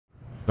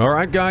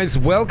Alright guys,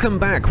 welcome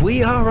back.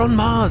 We are on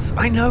Mars.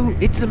 I know,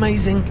 it's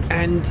amazing.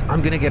 And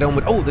I'm going to get on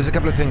with... Oh, there's a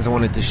couple of things I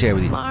wanted to share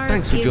with you. Mars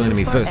Thanks for joining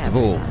me first of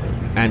all.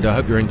 And I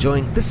hope you're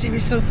enjoying the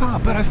series so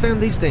far. But I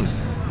found these things.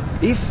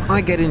 If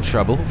I get in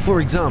trouble, for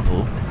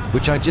example,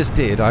 which I just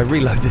did, I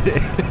reloaded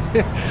it.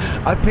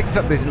 I picked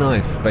up this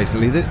knife,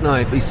 basically. This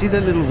knife, you see the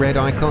little red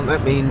icon?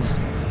 That means...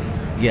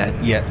 Yeah,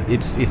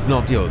 it's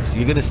not yours.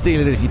 You're going to steal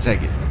it if you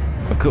take it.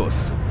 Of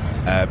course.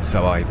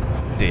 So I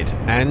did.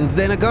 And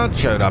then a guard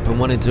showed up and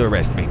wanted to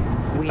arrest me.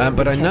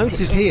 But I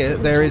noticed here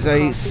there is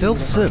a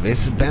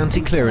self-service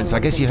bounty clearance. I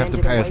guess you have to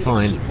pay a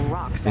fine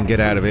and get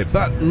out of it.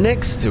 But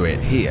next to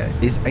it here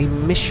is a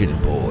mission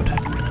board.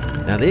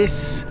 Now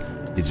this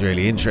is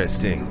really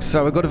interesting.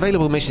 So I've got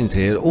available missions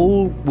here,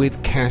 all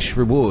with cash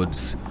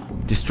rewards.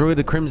 Destroy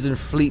the Crimson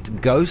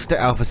Fleet Ghost at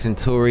Alpha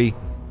Centauri.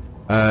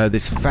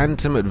 This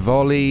Phantom at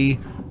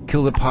Volley.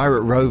 Kill the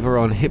Pirate Rover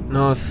on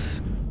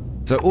Hypnos.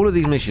 So all of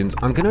these missions,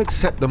 I'm going to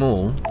accept them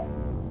all.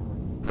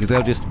 Because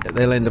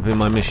they'll end up in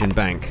my mission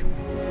bank.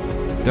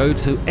 Go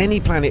to any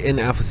planet in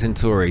Alpha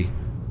Centauri.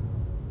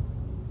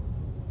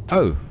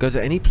 Oh, go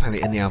to any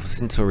planet in the Alpha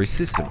Centauri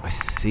system. I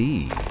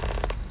see.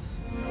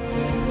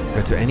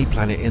 Go to any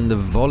planet in the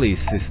Volley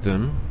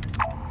system.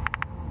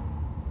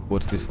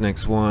 What's this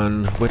next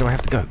one? Where do I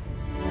have to go?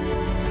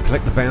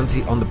 Collect the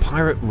bounty on the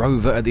Pirate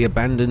Rover at the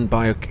abandoned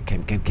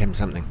biochem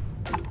something.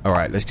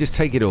 Alright, let's just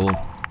take it all.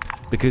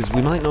 Because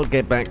we might not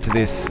get back to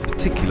this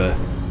particular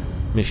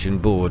mission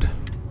board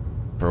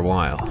for a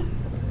while.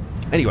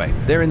 Anyway,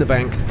 they're in the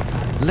bank.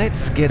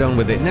 Let's get on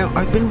with it. Now,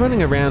 I've been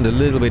running around a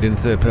little bit in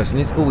third person.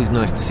 It's always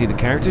nice to see the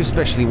character,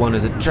 especially one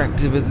as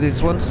attractive as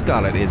this one.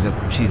 Scarlet is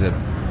she's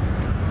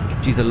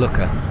a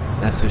looker,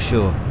 that's for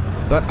sure.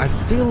 But I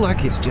feel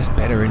like it's just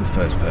better in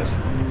first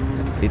person.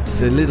 It's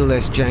a little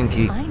less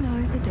janky. I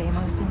know the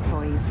Deimos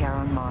employees here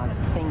on Mars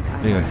think I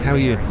Anyway, how are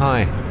you?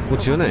 Hi.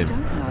 What's your name?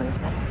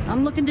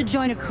 I'm looking to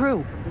join a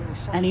crew.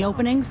 Any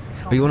openings?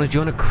 Oh, you want to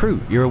join a crew?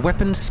 You're a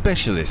weapons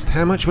specialist.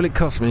 How much will it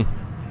cost me?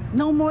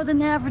 No more than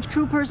the average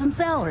crew person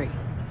salary.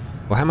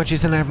 Well, how much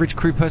is an average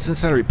crew person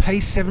salary?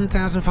 Pay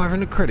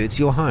 7,500 credits,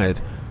 you're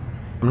hired.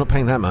 I'm not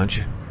paying that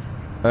much.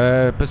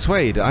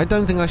 Persuade. I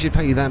don't think I should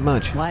pay you that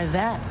much. Why is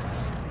that?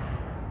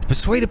 To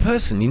persuade a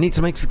person, you need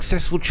to make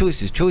successful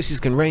choices. Choices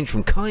can range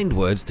from kind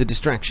words to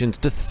distractions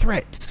to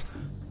threats.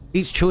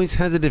 Each choice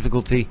has a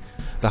difficulty.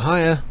 The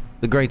higher,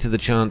 the greater the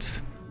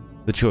chance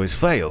the choice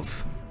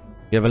fails.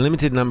 You have a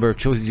limited number of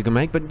choices you can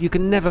make, but you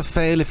can never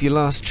fail if your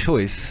last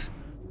choice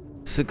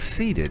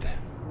succeeded.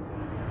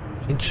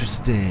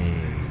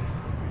 Interesting.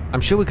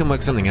 I'm sure we can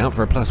work something out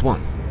for a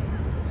 +1.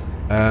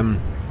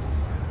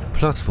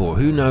 +4.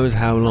 Who knows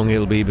how long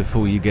it'll be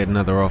before you get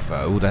another offer?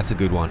 Oh, that's a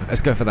good one.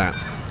 Let's go for that.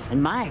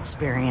 In my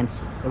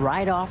experience, the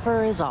right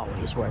offer is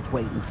always worth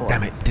waiting for.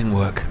 Damn it, didn't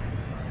work.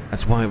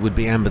 That's why it would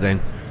be Amber then.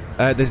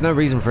 There's no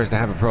reason for us to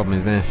have a problem,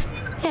 is there?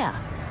 Yeah,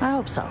 I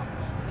hope so.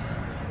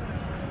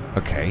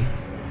 Okay.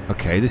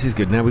 Okay, this is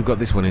good. Now we've got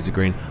this one into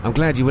green. I'm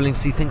glad you're willing to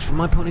see things from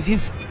my point of view.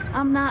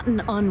 I'm not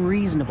an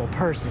unreasonable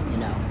person, you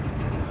know.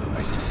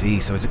 I see,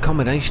 so it's a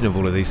combination of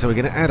all of these, so we're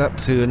going to add up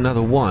to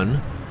another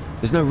 1.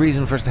 There's no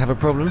reason for us to have a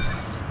problem.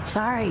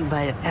 Sorry,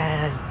 but,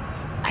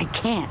 I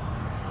can't.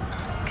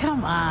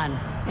 Come on.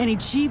 Any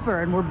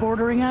cheaper and we're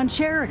bordering on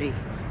charity.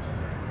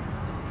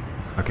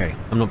 Okay,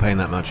 I'm not paying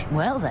that much.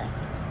 Well then.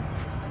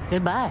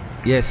 Goodbye.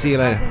 Yeah, see you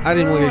later. I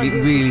didn't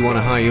really want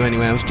to hire you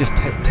anyway. I was just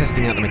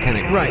testing out the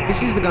mechanic. Right,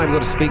 this is the guy we've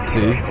got to speak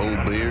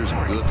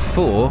to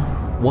for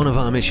one of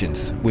our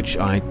missions, which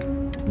I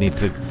need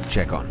to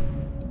check on.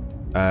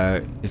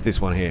 Is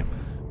this one here.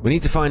 We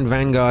need to find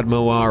Vanguard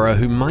Moara,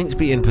 who might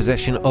be in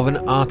possession of an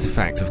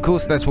artifact. Of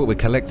course, that's what we're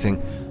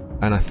collecting.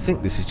 And I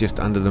think this is just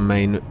under the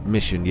main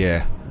mission,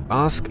 yeah.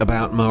 Ask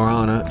about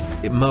Moara.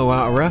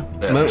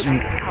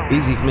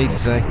 Easy for me to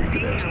say.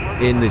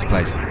 In this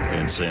place.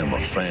 Can't say I'm a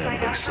fan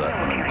of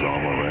excitement and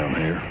drama around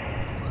here.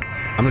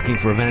 I'm looking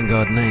for a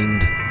Vanguard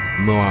named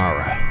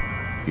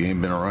Moara. He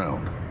ain't been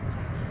around.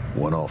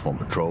 Went off on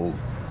patrol.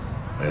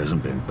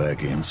 Hasn't been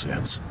back in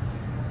since.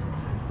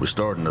 We're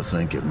starting to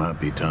think it might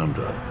be time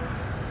to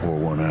pour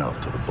one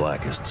out to the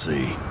blackest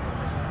sea.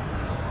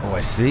 Oh,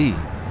 I see.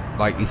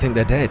 Like, you think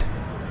they're dead?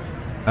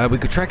 We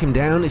could track him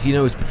down if you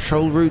know his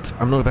patrol route.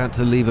 I'm not about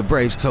to leave a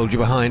brave soldier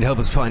behind. Help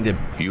us find him.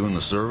 You in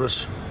the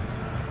service?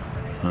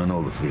 I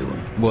know the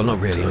feeling. Well, not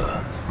really.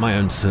 My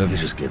own You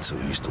service. just get so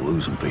used to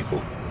losing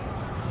people.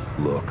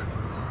 Look,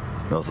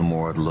 nothing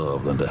more I'd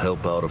love than to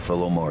help out a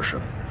fellow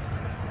Martian.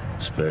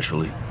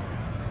 Especially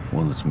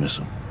one that's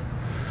missing.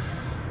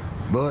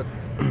 But,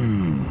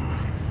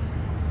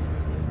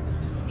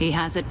 He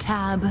has a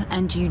tab,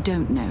 and you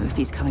don't know if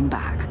he's coming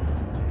back.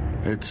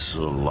 it's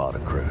a lot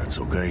of credits,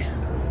 okay?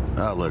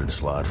 I let it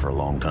slide for a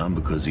long time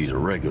because he's a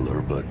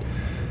regular, but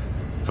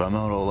if I'm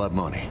out all that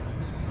money,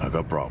 I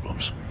got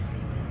problems.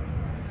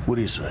 What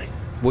do you say?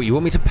 What, you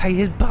want me to pay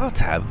his bar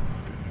tab?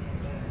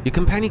 Your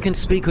companion can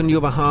speak on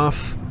your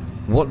behalf.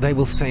 What they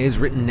will say is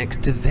written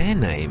next to their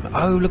name.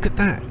 Oh, look at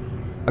that.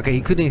 Okay,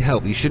 he could need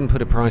help. You shouldn't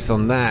put a price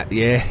on that.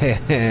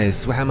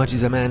 Yes. Well, how much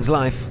is a man's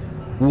life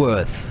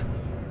worth?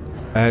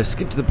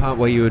 Skip to the part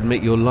where you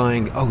admit you're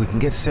lying. Oh, we can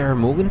get Sarah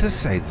Morgan to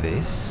say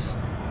this?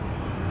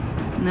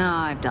 No,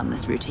 I've done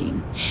this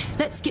routine.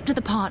 Let's skip to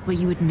the part where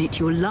you admit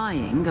you're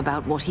lying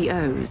about what he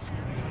owes.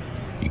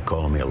 You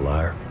calling me a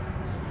liar?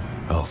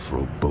 I'll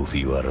throw both of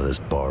you out of this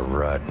bar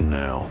right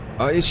now.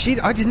 I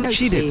didn't. Oh,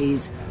 She did.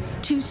 please.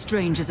 Two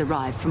strangers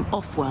arrive from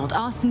off-world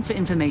asking for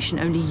information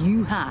only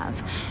you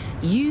have.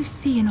 You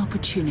see an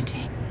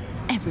opportunity.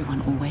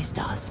 Everyone always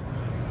does.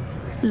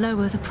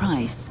 Lower the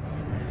price.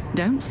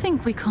 Don't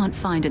think we can't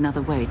find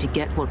another way to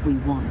get what we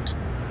want.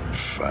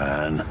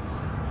 Fine.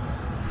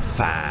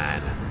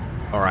 Fine.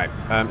 Alright,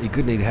 you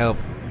could need help.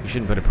 You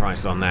shouldn't put a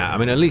price on that. I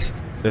mean, at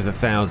least there's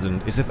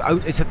 1,000. It's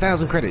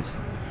 1,000 credits.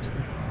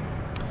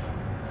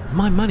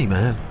 My money,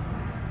 man.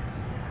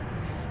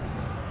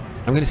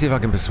 I'm gonna see if I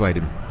can persuade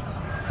him.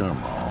 Come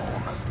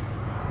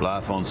on.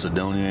 Life on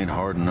Sidonia ain't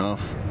hard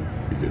enough.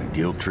 You're gonna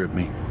guilt trip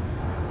me?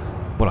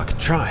 Well, I could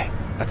try.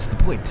 That's the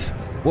point.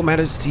 What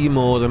matters to you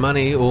more, the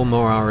money or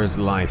Moara's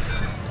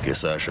life?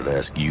 Guess I should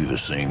ask you the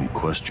same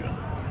question.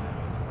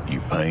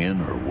 You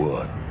paying or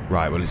what?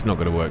 Right, well, it's not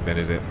going to work then,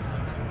 is it?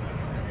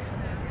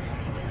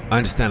 I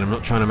understand I'm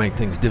not trying to make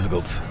things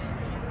difficult.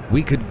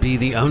 We could be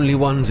the only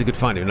ones who could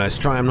find him. Let's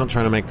try. I'm not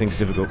trying to make things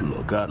difficult.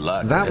 Look, I'd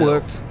like that to help,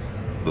 worked.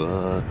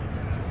 but...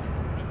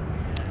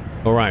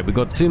 Alright, we've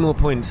got 2 more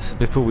points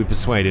before we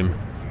persuade him.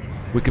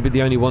 We could be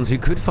the only ones who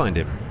could find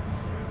him.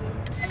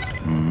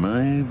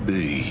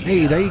 Maybe.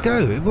 Hey, there you go.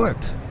 It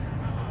worked.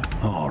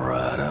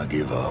 Alright, I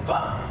give up.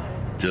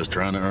 Just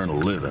trying to earn a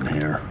living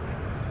here.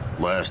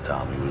 Last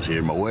time he was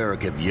here, Moara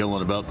kept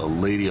yelling about the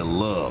Lady of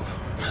Love.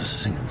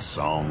 Singing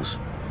songs.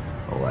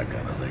 All that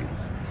kind of thing.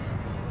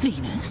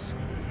 Venus?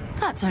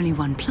 That's only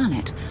one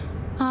planet.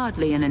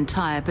 Hardly an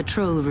entire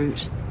patrol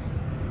route.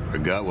 I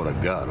got what I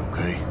got,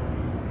 okay?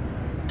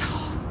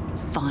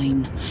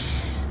 Fine.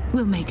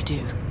 We'll make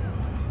do.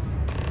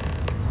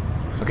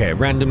 Okay, a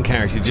random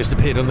character just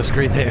appeared on the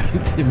screen there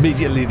and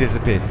immediately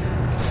disappeared.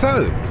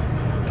 So,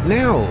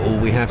 now all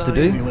we have to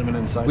do,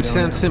 which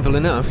sounds simple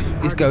enough,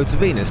 is go to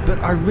Venus. But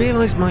I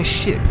realized my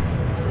ship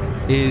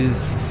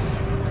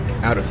is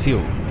out of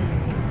fuel.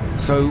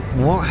 So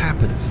what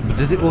happens?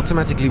 Does it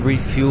automatically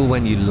refuel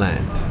when you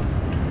land?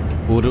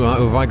 Or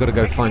have I got to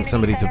go find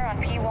somebody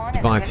to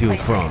buy fuel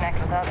from?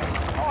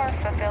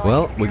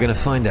 Well, we're going to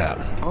find out.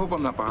 I hope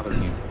I'm not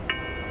bothering you.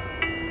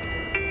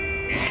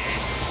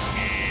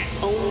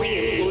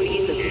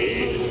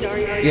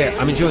 Yeah,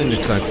 I'm enjoying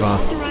this so far.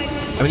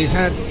 I mean, it's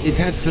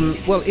had some,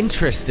 well,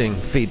 interesting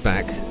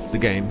feedback, the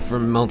game,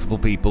 from multiple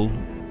people.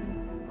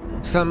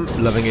 Some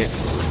loving it.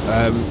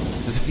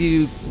 There's a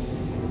few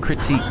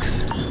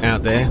critiques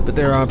out there, but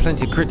there are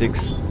plenty of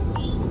critics.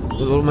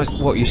 Almost,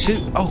 what, you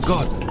shoot? Oh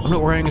god, I'm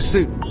not wearing a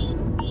suit.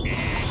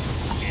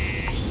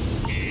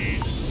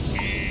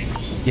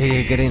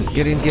 Yeah, get in.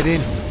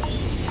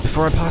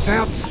 Before I pass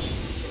out.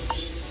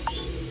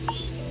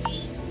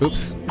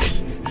 Oops.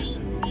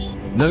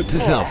 Note to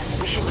self,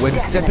 when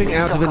stepping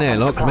out of an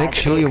airlock, make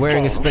sure you're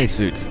wearing a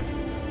spacesuit.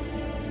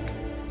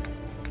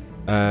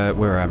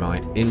 Where am I?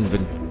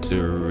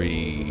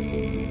 Inventory.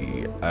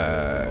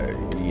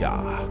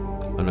 Yeah.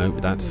 Oh no,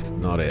 that's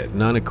not it.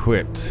 None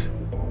equipped.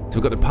 So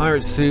we've got the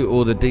pirate suit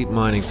or the deep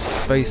mining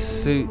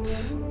spacesuit.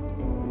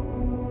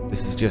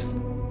 This is just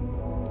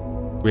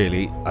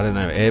really, I don't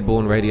know,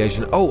 airborne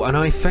radiation. Oh, and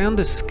I found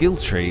the skill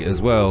tree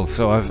as well.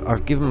 So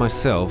I've given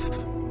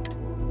myself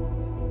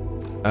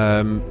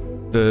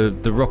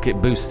the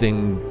rocket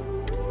boosting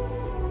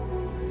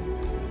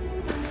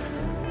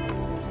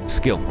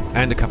skill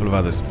and a couple of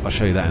others. I'll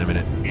show you that in a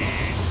minute.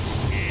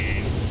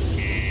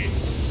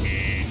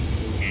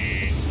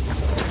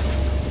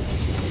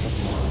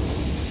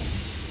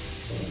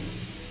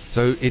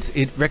 So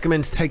it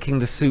recommends taking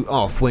the suit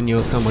off when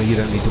you're somewhere you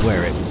don't need to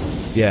wear it.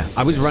 Yeah,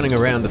 I was running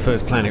around the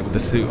first planet with the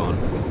suit on.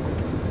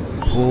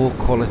 Poor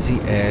quality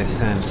air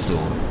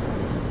sandstorm.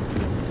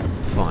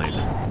 Fine.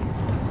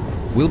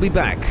 We'll be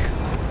back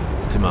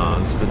to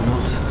Mars, but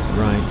not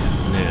right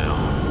now.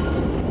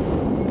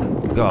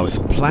 God, it's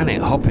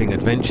planet hopping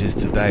adventures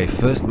today.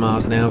 First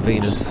Mars, now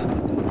Venus.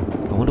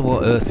 I wonder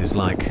what Earth is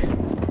like.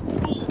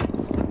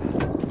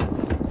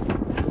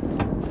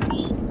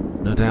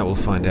 No doubt we'll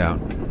find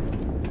out.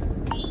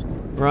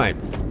 Right,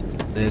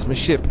 there's my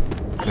ship.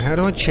 Now how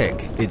do I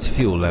check its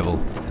fuel level?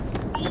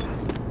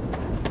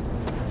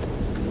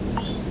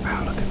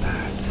 Wow, look at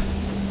that.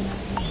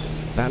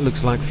 That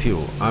looks like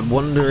fuel. I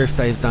wonder if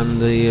they've done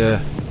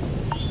the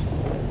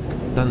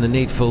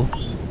needful.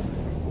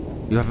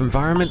 You have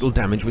environmental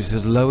damage which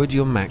has lowered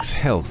your max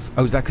health.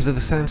 Oh, is that because of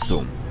the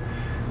sandstorm?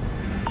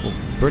 Well,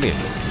 brilliant.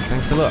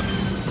 Thanks a lot.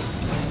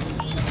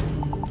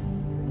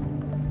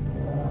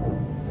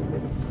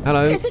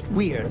 Hello. Is it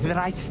weird that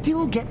I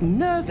still get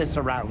nervous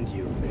around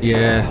you?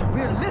 Yeah.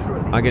 We're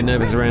literally I get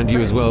nervous best around you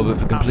as well, but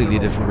for friends completely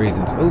after all. different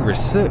reasons. Oh,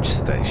 research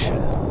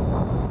station.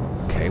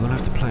 Okay, we'll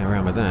have to play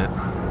around with that.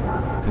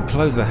 Can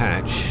close the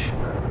hatch.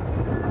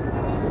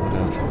 What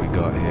else have we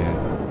got here?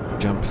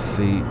 Jump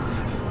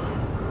seats.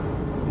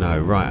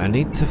 No, right, I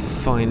need to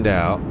find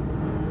out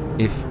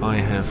if I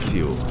have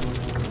fuel.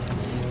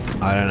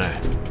 I don't know.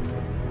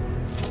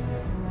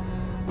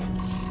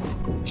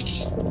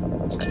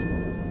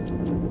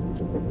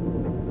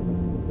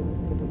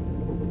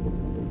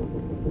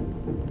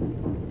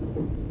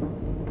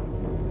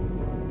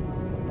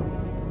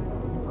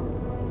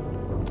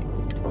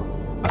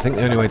 I think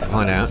the only way to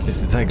find out is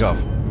to take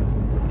off.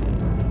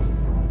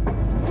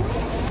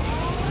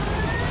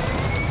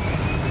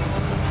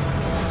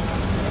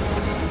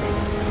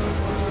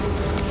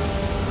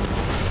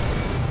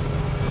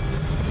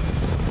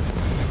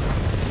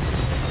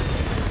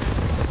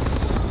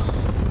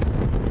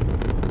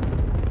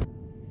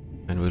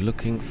 And we're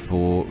looking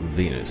for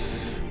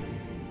Venus.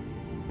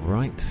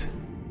 Right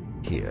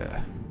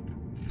here.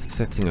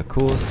 Setting a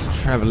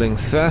course, traveling,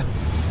 sir.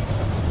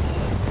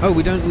 Oh,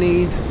 we don't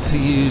need to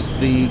use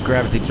the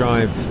gravity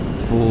drive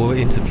for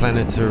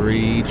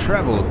interplanetary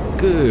travel.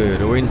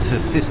 Good, or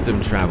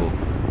inter-system travel.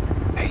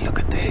 Hey, look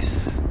at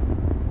this.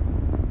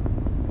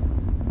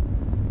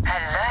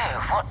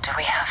 Hello, what do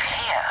we have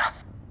here?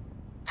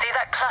 See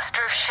that cluster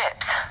of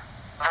ships?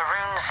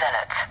 Varun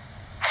Zealots.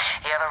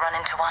 You ever run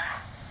into one?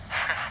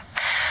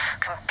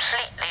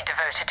 Completely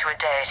devoted to a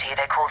deity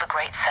they call the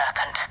Great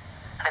Serpent.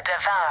 The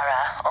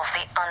devourer of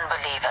the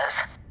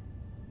unbelievers.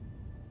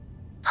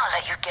 I'll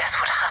let you guess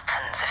what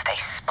happens if they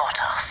spot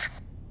us.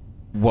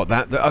 What,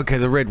 that? Okay,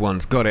 the red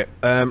ones. Got it.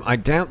 I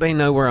doubt they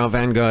know where our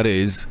Vanguard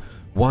is.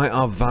 Why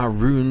are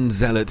Varun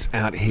Zealots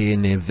out here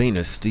near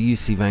Venus? Do you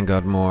see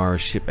Vanguard Moara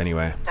ship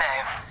anywhere? No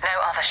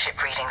other ship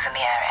readings in the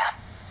area.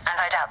 And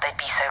I doubt they'd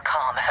be so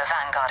calm if a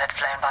Vanguard had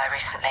flown by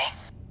recently.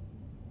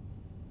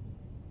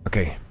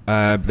 Okay,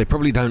 they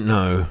probably don't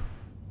know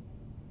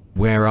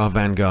where our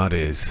Vanguard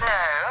is. No,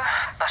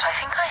 but I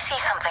think I see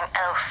something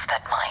else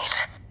that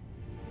might.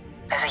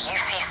 There's a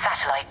UC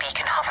satellite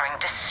beacon hovering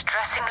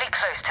distressingly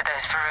close to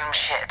those Varun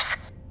ships.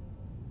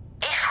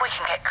 If we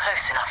can get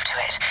close enough to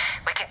it,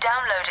 we could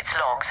download its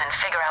logs and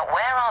figure out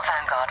where our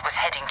Vanguard was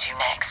heading to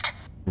next.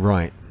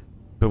 Right,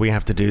 but we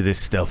have to do this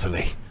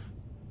stealthily.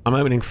 I'm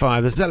opening fire.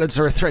 The Zealots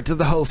are a threat to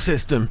the whole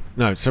system.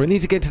 No, so we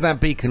need to get to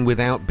that beacon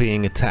without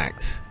being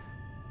attacked.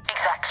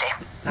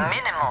 Exactly.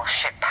 Minimal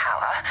ship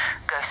power.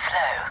 Go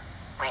slow.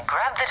 We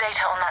grab the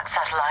data on that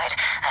satellite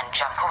and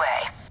jump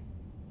away.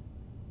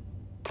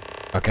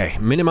 Okay,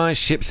 minimize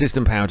ship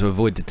system power to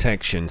avoid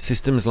detection.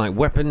 Systems like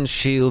weapons,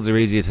 shields are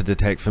easier to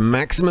detect. For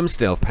maximum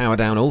stealth, power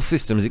down all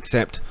systems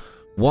except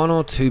 1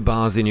 or 2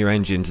 bars in your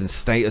engines and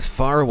stay as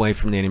far away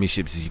from the enemy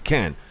ships as you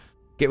can.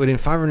 Get within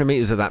 500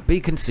 meters of that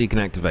beacon so you can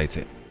activate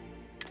it.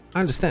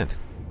 I understand.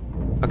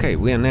 Okay,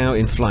 we are now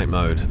in flight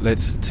mode.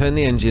 Let's turn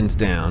the engines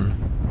down.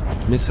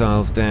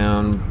 Missiles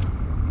down.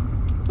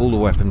 All the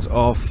weapons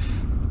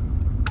off.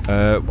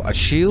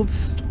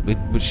 Shields?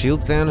 With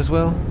shields down as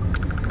well?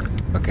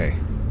 Okay.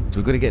 So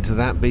we've got to get to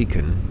that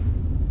beacon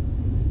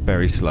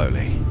very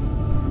slowly.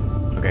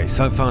 Okay,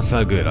 so far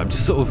so good. I'm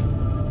just sort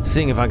of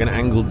seeing if I can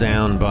angle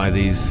down by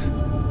these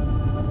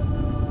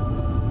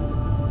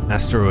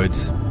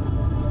asteroids.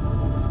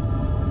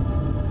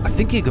 I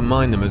think you can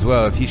mine them as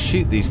well. If you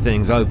shoot these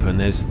things open,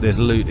 there's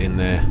loot in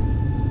there.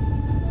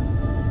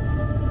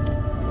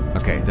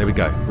 Okay, there we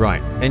go.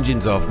 Right,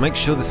 engines off. Make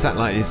sure the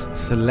satellite is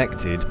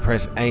selected.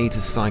 Press A to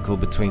cycle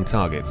between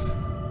targets.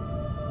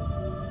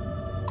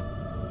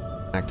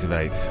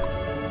 Activate. This is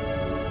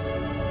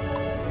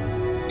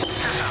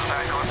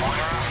Vanguard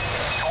Moara.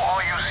 To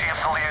all UC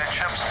affiliated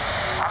ships,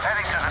 I'm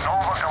heading to the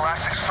Nova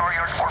Galactic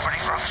Starfield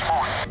orbiting Earth's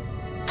moon.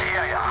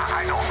 Yeah,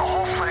 I know the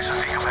whole place is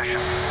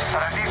decommissioned,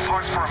 but I need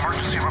parts for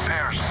emergency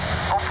repairs.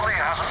 Hopefully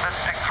it hasn't been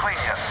picked clean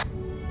yet.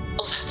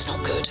 Oh, that's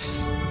not good.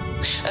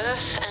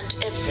 Earth and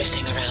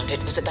everything around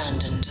it was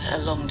abandoned a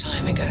long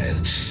time ago,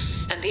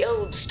 and the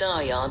old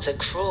star yards are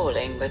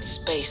crawling with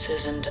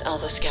spacers and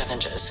other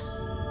scavengers.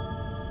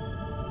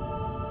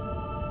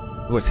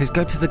 What, it says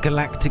go to the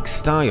Galactic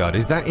Star Yard.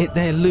 Is that it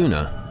there,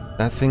 Luna?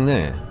 That thing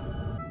there?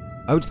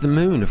 Oh, it's the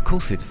moon. Of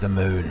course it's the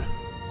moon.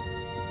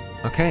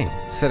 Okay,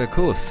 set a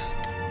course.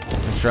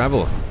 And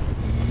travel.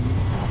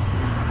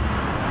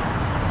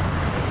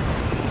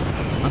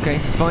 Okay,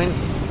 fine.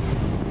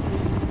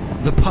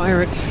 The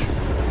pirates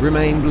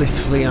remain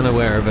blissfully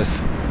unaware of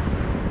us.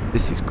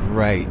 This is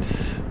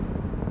great.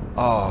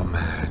 Oh,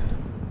 man.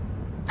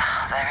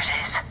 There it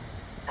is.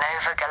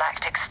 Nova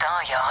Galactic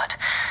Star Yard.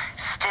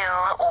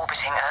 Still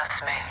orbiting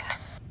Earth's moon.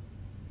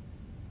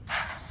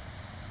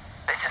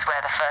 This is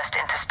where the first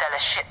interstellar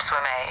ships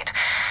were made.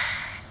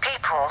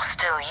 People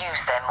still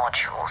use their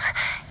modules,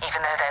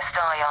 even though their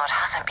star yard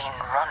hasn't been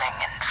running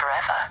in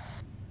forever.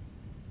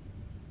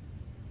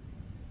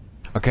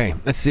 Okay,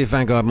 let's see if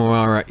Vanguard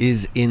Moara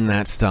is in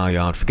that star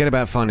yard. Forget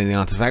about finding the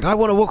artifact. I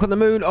want to walk on the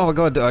moon! Oh my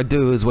god, I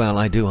do as well.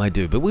 I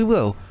do. But we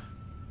will.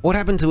 What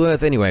happened to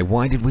Earth anyway?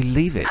 Why did we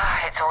leave it?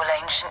 It's all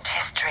ancient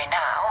history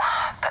now,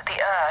 but the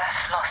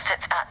Earth lost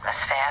its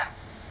atmosphere.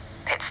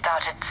 It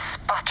started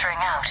sputtering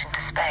out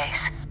into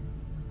space.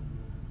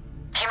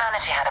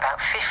 Humanity had about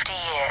 50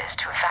 years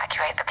to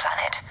evacuate the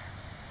planet.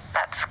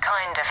 That's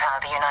kind of how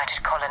the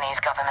United Colonies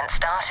government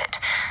started,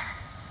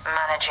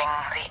 managing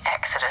the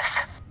exodus.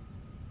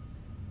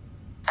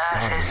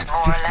 Earth is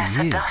more or less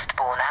a dust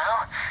ball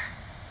now.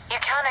 You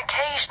can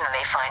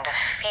occasionally find a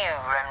few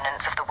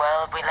remnants of the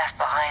world we left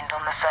behind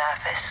on the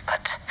surface,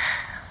 but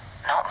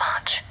not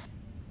much.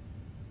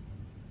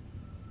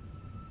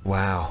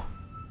 Wow.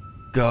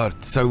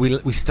 God, so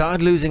we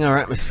started losing our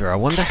atmosphere. I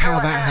wonder how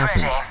that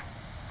happened. Ready.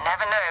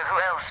 Never know who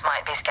else else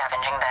might be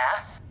scavenging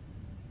there.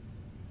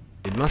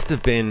 It must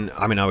have been,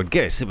 I mean, I would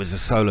guess it was a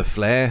solar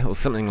flare or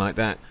something like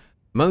that.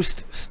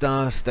 Most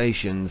star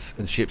stations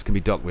and ships can be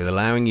docked with,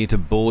 allowing you to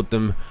board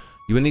them.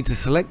 You will need to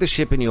select the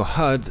ship in your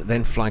HUD,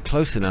 then fly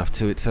close enough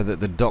to it so that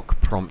the dock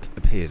prompt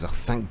appears. Oh,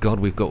 thank God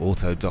we've got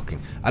auto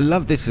docking. I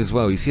love this as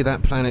well. You see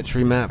that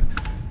planetary map?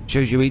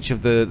 Shows you each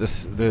of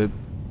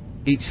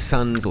each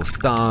sun's or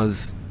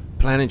star's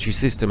planetary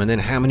system, and then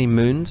how many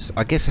moons.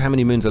 I guess how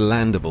many moons are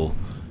landable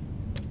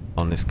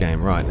on this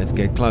game. Right, let's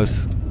get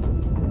close.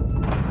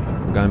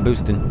 I'm going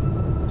boosting.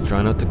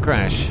 Try not to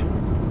crash.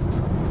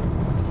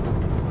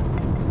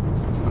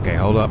 Okay,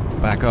 hold up.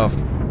 Back off.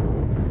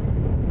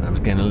 I was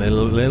getting a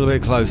little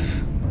bit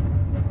close.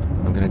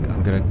 I'm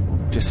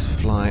gonna just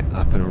fly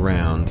up and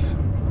around.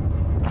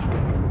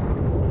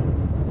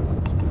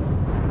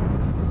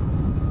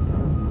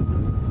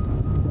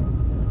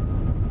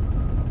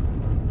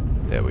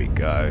 There we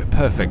go.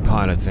 Perfect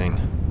piloting.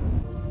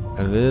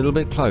 A little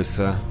bit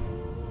closer.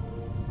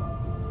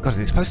 God, is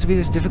it supposed to be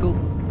this difficult?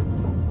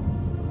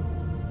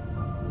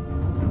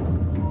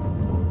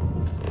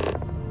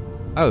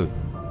 Oh.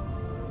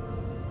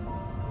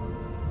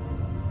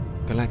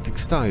 Galactic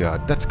Star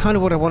Yard. That's kind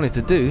of what I wanted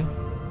to do.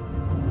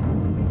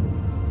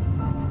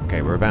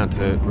 Okay, we're about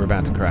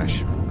to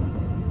crash.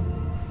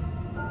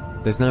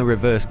 There's no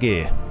reverse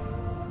gear.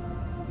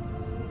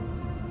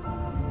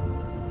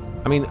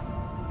 I mean,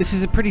 this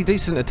is a pretty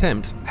decent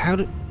attempt. How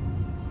do...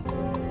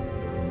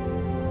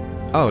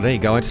 Oh, there you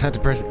go. I just had to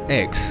press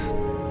X.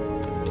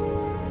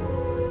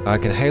 I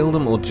can hail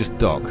them or just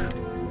dock.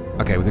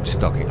 Okay, we could just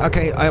dock it.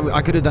 Okay,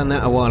 I could have done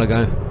that a while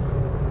ago.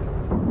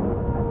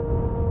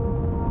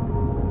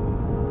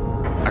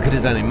 I could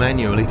have done it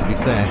manually, to be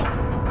fair.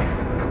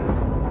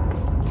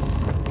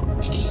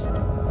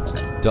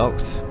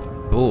 Docked.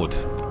 Bored.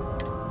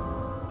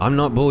 I'm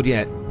not bored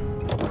yet.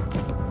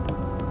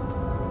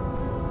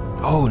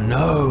 Oh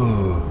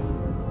no!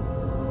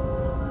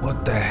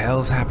 What the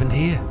hell's happened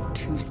here?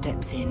 2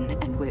 steps in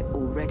and we're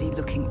already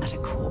looking at a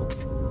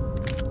corpse.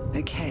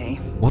 Okay.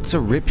 What's a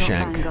rip It's not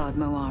shack? Vanguard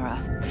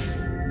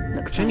Moara.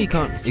 Looks Shame like you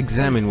can't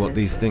examine what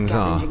these things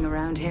are. scavenging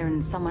around here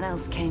and someone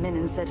else came in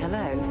and said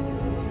hello.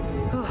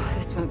 Oh,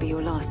 this won't be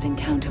your last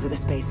encounter with a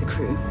spacer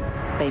crew.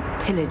 They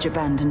pillage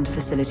abandoned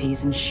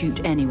facilities and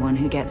shoot anyone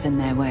who gets in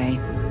their way.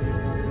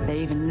 They're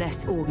even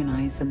less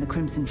organized than the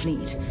Crimson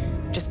Fleet.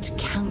 Just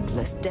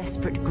countless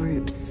desperate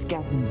groups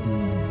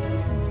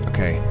scavenging.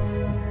 Okay.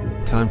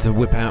 Time to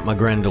whip out my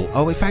Grendel.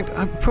 Oh, in fact,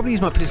 I'll probably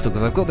use my pistol,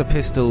 because I've got the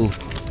pistol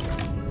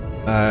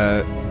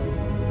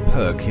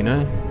perk, you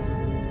know?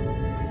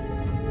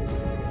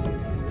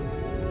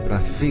 But I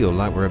feel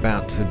like we're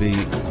about to be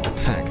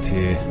attacked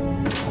here.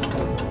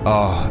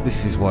 Oh,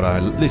 this is what I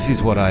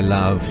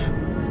love.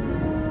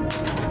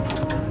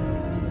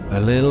 A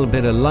little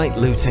bit of light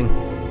looting.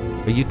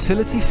 A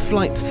utility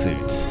flight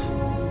suit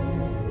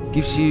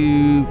gives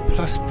you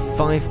plus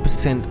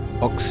 5%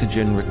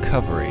 oxygen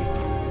recovery.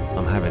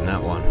 I'm having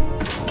that one.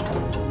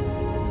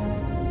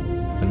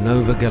 A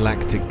Nova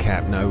Galactic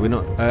cap. No, we're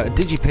not.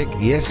 Digipick,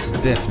 yes,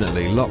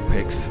 definitely.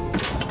 Lockpicks,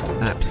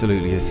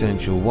 absolutely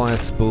essential. Wire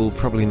spool,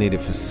 probably need it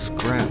for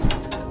scrap.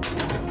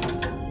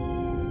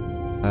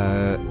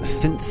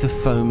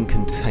 Synthofoam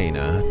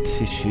container,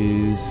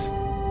 tissues,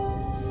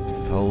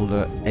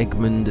 folder,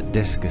 Egmont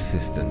desk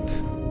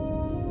assistant.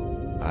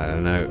 I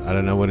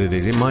don't know what it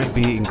is. It might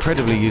be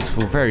incredibly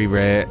useful, very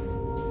rare,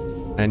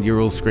 and you're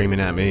all screaming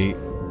at me,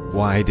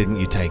 why didn't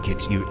you take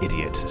it, you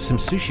idiot? Some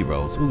sushi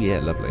rolls. Oh yeah,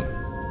 lovely.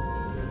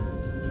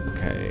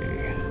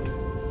 Okay.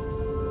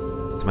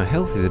 So my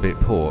health is a bit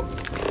poor.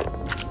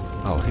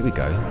 Oh, here we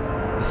go.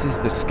 This is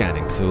the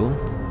scanning tool.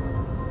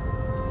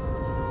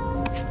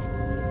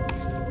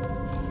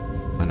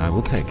 And I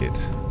will take it.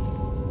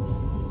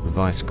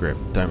 Vice grip,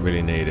 don't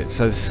really need it.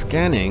 So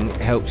scanning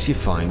helps you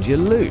find your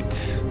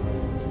loot.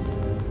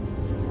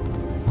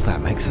 Well,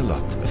 that makes a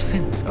lot of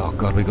sense. Oh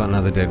god, we got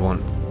another dead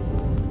one.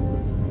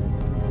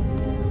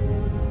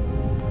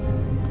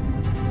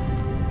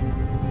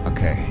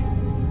 Okay.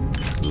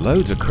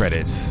 Loads of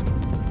credits.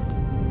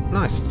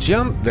 Nice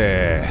jump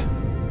there.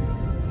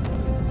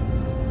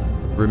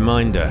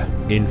 Reminder,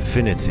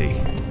 infinity.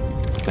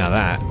 Now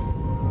that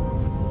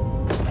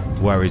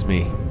worries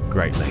me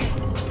greatly.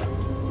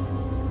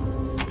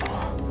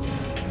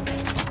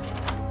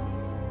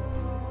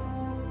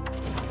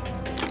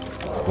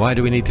 Why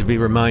do we need to be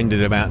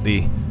reminded about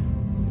the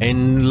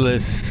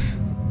endless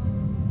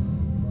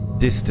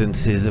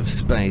distances of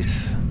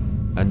space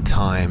and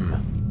time?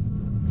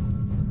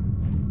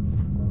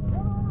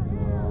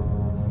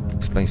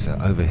 Spacer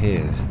over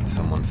here,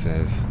 someone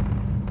says.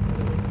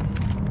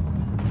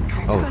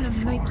 Oh.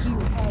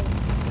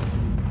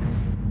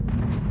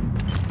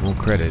 More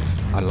credits.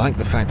 I like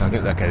the fact I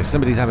get... Okay,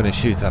 somebody's having a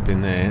shoot up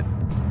in there.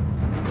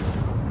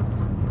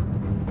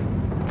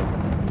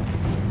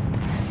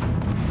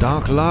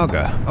 Dark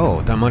lager.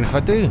 Oh, don't mind if I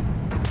do.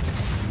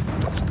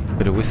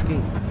 Bit of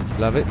whiskey.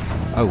 Love it.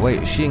 Oh,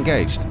 wait, is she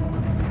engaged?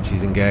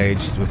 She's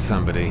engaged with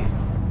somebody.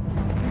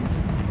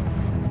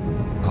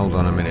 Hold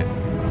on a minute.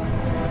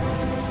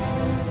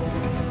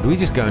 Do we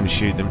just go and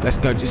shoot them? Let's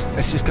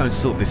just go and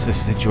sort this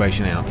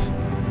situation out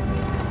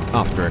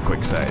after a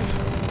quick save.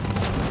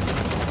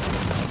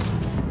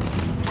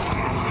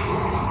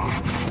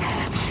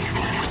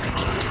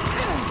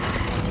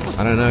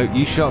 I don't know.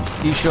 You shot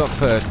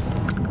first.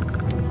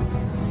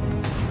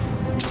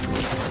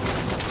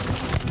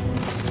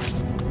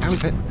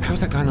 How's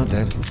that guy not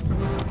dead?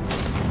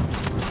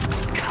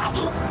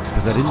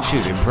 Because I didn't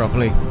shoot him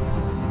properly.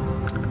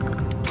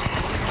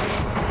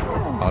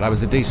 Oh, that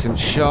was a decent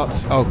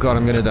shot. Oh god,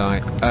 I'm gonna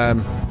die.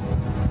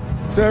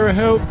 Sarah,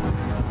 help!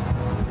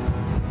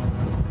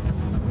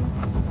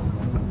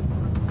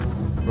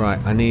 Right,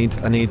 I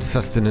need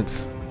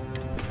sustenance.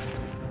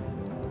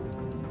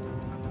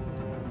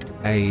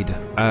 Aid.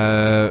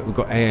 We've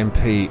got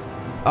AMP.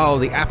 Oh,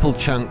 the apple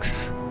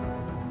chunks.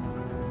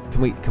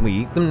 Can we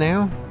eat them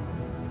now?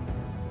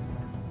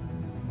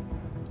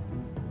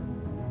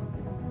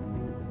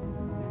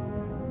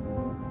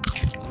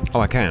 Oh,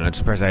 I can. I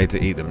just press A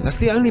to eat them. That's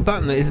the only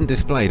button that isn't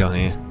displayed on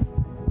here.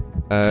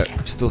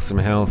 Restore some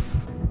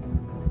health.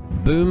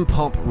 Boom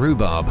Pop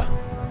Rhubarb.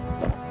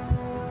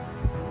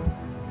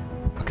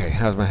 Okay,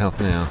 how's my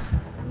health now?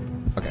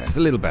 Okay, it's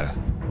a little better.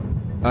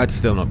 It's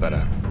still not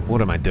better.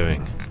 What am I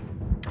doing?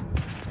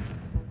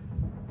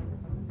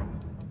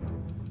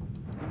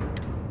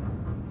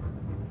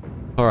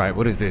 Alright,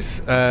 what is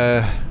this?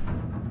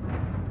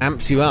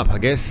 Amps you up, I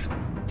guess.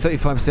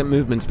 35%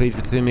 movement speed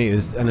for 2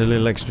 meters and a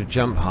little extra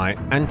jump height.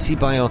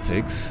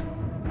 Antibiotics.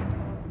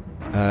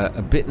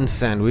 A bitten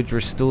sandwich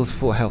restores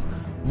 4 health.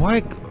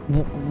 Why?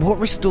 What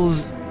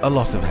restores a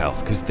lot of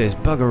health? Because there's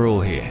bugger all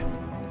here.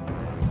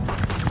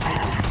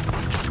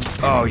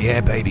 Oh yeah,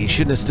 baby.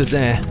 Shouldn't have stood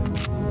there.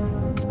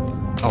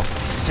 Oh,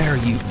 Sarah,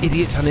 you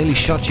idiot. I nearly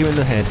shot you in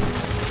the head.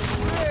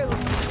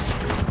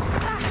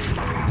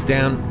 He's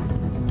down.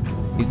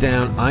 He's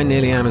down. I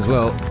nearly am as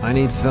well. I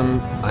need some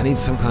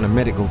kind of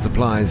medical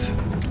supplies.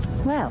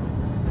 Well,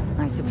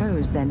 I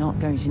suppose they're not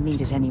going to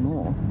need it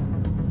anymore.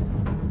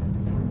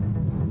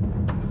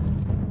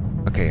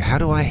 Okay, how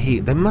do I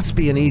heal? There must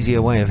be an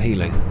easier way of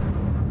healing.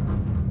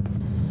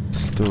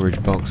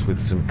 Storage box with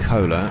some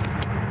cola.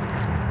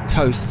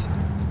 Toast.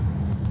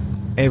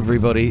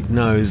 Everybody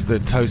knows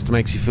that toast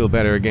makes you feel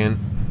better again.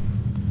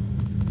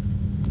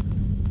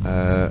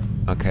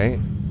 Okay.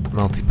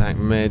 Multi-pack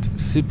med.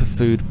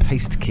 Superfood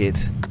paste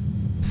kit.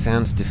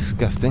 Sounds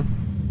disgusting.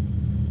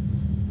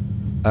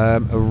 A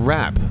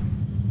wrap.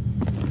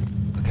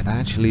 Okay, that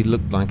actually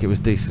looked like it was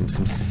decent.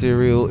 Some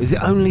cereal. Is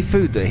it only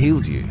food that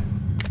heals you?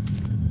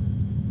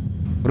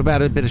 What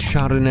about a bit of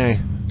Chardonnay?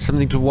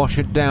 Something to wash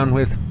it down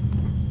with.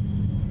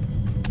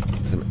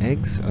 Some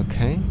eggs,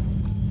 okay.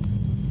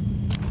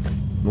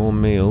 More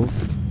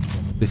meals.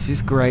 This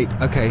is great.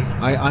 Okay,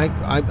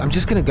 I'm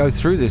just going to go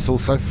through this all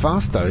so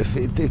fast though. If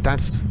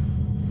that's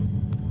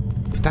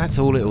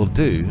all it'll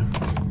do.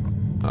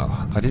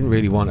 Oh, I didn't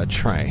really want a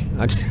tray.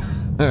 I just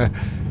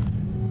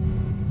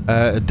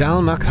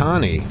dal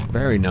makhani,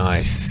 very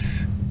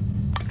nice.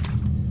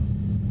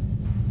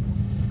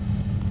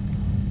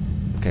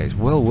 Okay, it's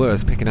well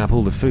worth picking up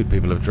all the food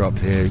people have dropped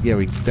here.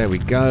 Yeah, there we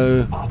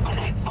go.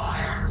 Opening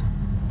fire.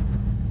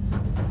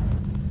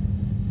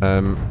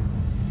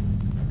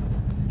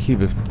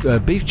 Cube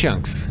of beef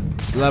chunks.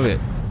 Love it.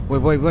 Wait,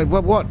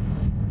 what?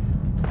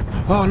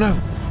 Oh no,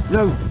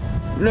 no,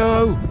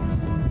 no!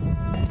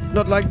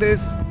 Not like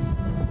this.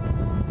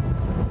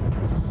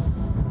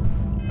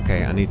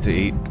 Okay, I need to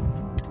eat.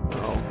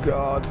 Oh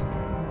god.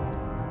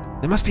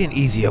 There must be an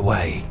easier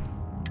way.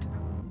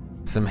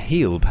 Some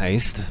heal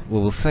paste.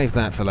 Well, we'll save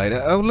that for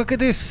later. Oh, look at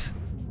this!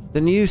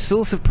 The new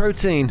source of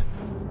protein.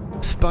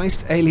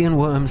 Spiced alien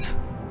worms.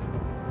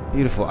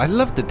 Beautiful. I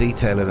love the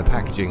detail of the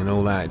packaging and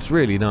all that. It's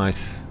really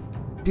nice.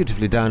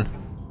 Beautifully done.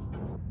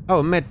 Oh,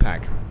 a med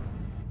pack.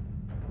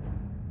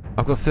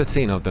 I've got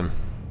 13 of them.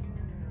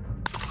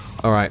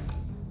 Alright.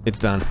 It's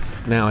done.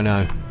 Now I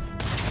know.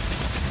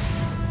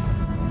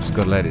 Just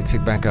gotta let it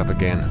tick back up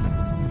again.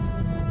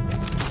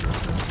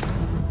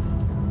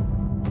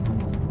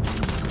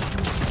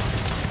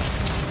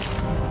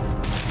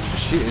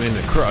 Shoot him in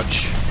the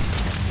crotch.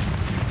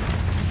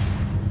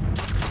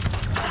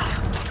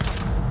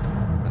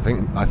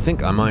 I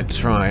think I might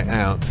try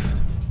out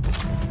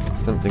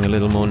something a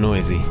little more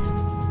noisy.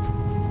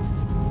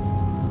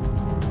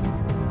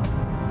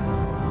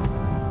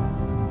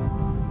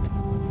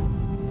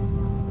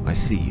 I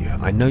see you.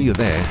 I know you're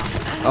there.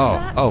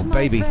 That, oh,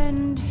 baby. My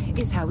friend,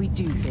 is how we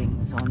do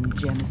things on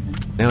Jemison.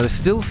 Now there's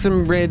still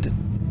some red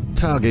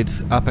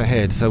targets up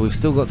ahead, so we've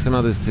still got some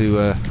others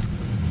to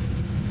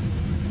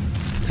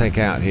take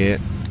out here.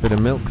 Bit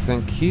of milk,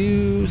 thank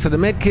you. So the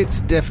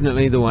medkit's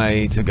definitely the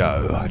way to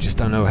go. I just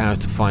don't know how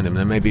to find them.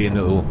 There may be a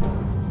little...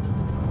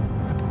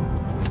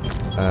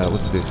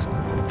 what's this?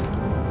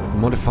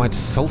 Modified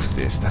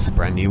Solstice. That's a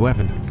brand new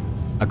weapon.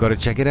 I gotta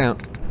check it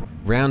out.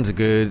 Rounds are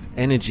good.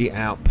 Energy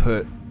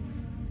output.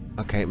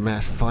 Okay,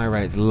 mass fire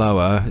rate's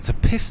lower. It's a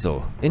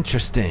pistol.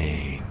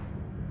 Interesting.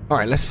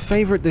 Alright, let's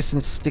favorite this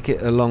and stick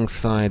it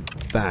alongside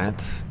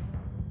that.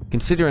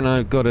 Considering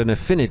I've got an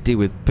affinity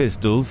with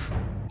pistols.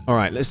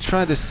 Alright, let's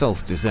try this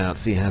solstice out,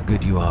 see how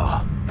good you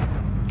are.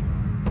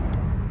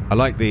 I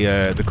like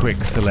the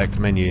quick select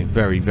menu.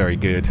 Very, very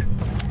good.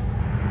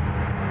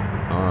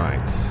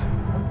 Alright.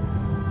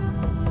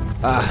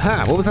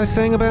 Aha! What was I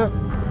saying about?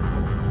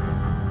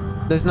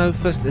 There's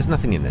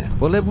nothing in there.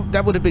 Well,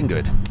 that would have been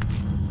good.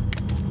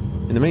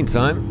 In the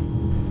meantime,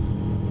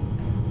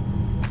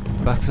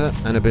 butter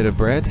and a bit of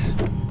bread.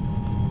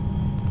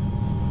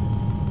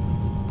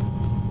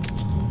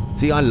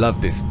 See, I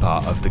love this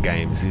part of the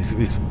games,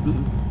 is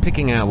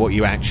picking out what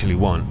you actually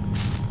want.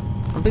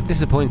 I'm a bit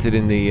disappointed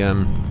in the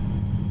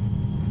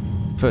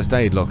first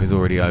aid lock is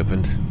already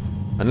opened.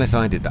 Unless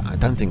I did that. I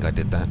don't think I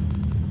did that.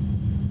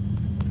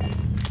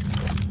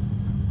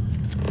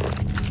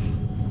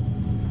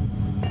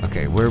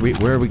 Okay, where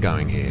are we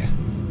going here?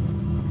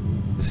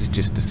 This is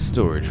just a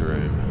storage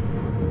room.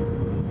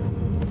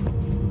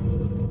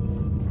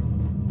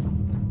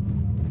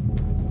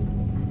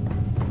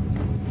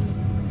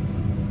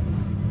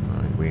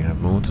 Alright, we have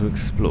more to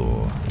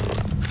explore.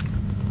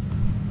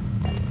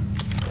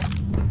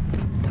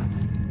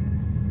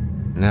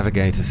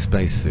 Navigator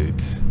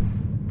spacesuit.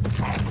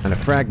 And a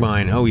frag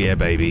mine. Oh yeah,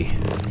 baby.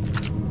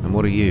 And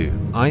what are you?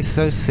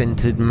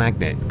 ISO-centered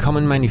magnet.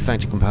 Common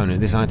manufactured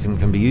component. This item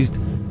can be used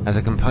as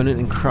a component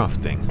in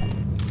crafting.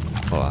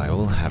 Well, I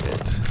will have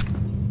it.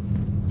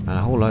 And a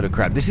whole load of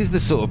crap. This is the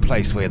sort of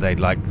place where they'd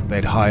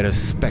hide a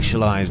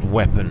specialized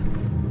weapon.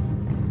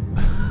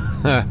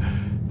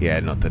 Yeah,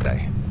 not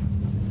today.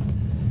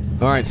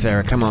 Alright,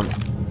 Sarah, come on.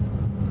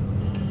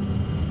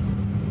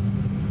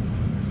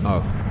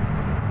 Oh.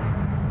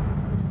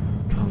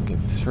 Can't get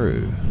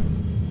through.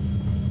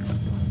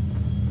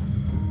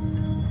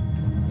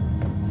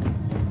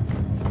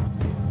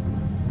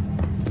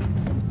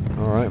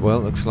 Alright, well,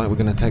 looks like we're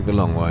going to take the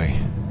long way.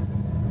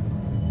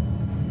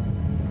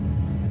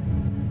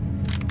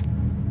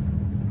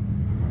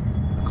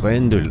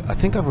 Grendel. I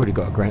think I've already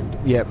got a grand...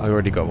 Yep, I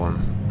already got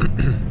one.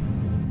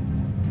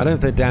 I don't know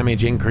if their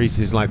damage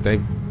increases like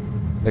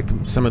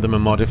some of them are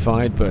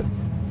modified, but...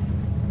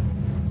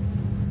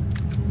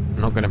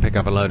 I'm not going to pick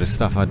up a load of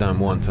stuff I don't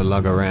want to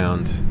lug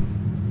around.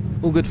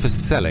 All good for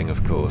selling,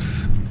 of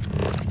course.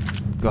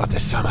 God,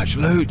 there's so much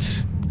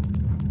loot!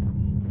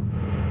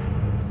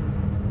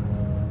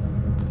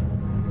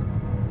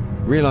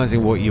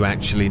 Realising what you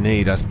actually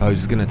need, I suppose,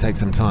 is going to take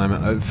some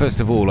time. First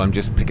of all, I'm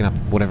just picking up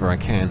whatever I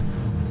can.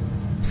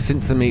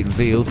 Synthomeat,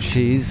 veal,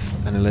 cheese,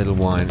 and a little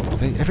wine.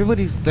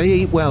 They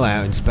eat well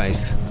out in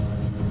space.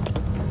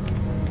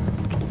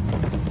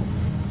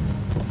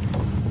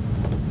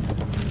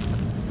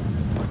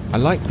 I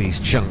like these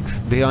chunks.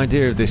 The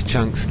idea of this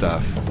chunk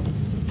stuff.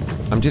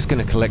 I'm just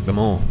going to collect them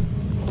all.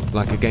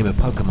 Like a game of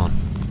Pokemon.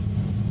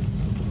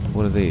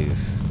 What are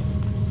these?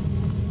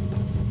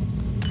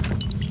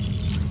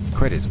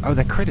 Credits. Oh,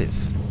 they're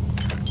credits.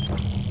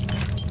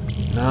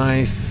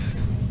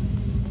 Nice.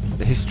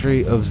 The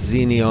history of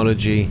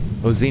xenology,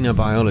 or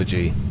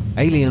xenobiology,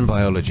 alien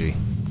biology.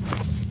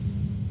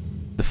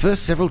 The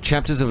first several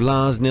chapters of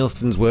Lars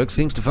Nilsson's work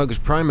seems to focus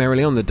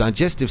primarily on the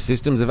digestive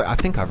systems of... I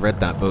think I've read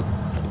that book.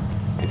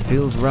 It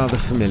feels rather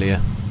familiar.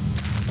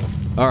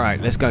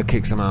 Alright, let's go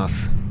kick some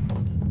ass.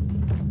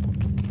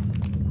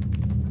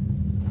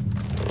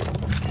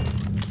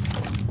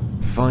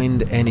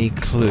 Find any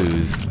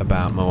clues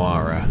about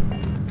Moara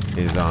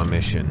is our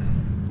mission.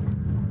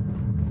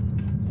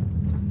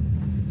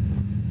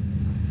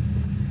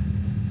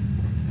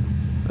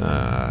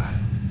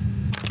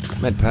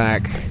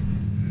 Medpack.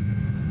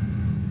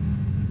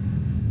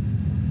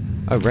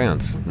 Oh,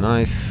 rounds.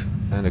 Nice.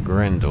 And a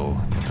Grendel.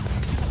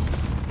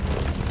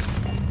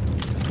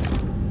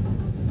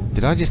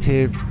 Did I just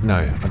hear... No,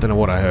 I don't know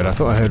what I heard. I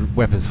thought I heard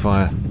weapons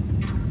fire.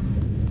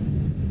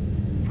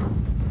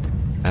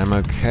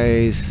 Ammo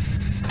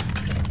case.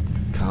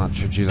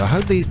 Cartridges. I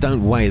hope these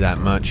don't weigh that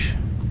much.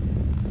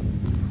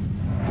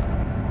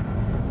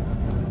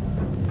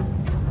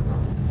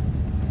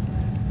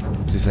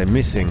 What does it say?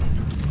 Missing.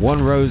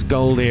 1 rose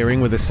gold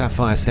earring with a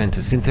sapphire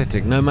center.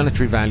 Synthetic. No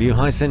monetary value.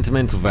 High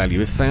sentimental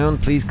value. If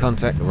found, please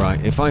contact... Right.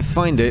 If I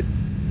find it,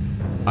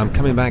 I'm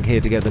coming back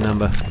here to get the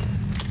number.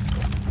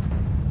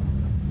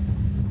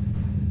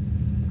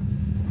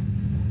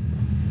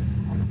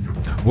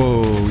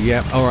 Whoa,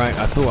 yep, alright,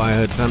 I thought I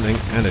heard something,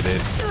 and I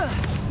did.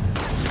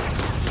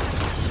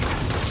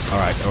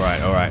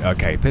 Alright,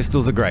 okay,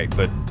 pistols are great,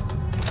 but...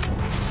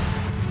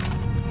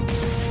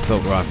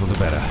 assault rifles are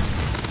better.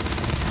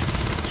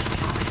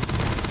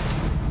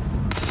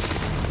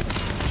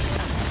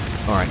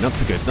 Alright, not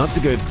so good, not so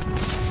good.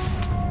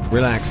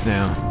 Relax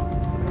now.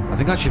 I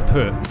think I should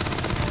put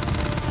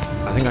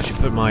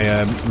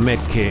my med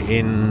kit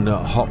in the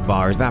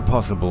hotbar, is that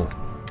possible?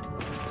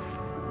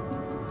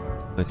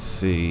 Let's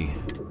see.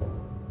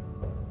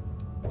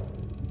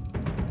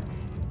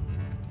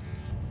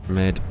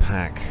 Med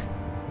pack.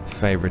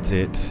 Favorite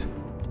it.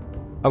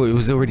 Oh, it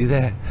was already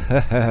there.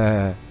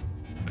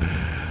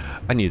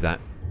 I knew that.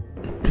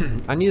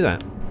 I knew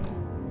that.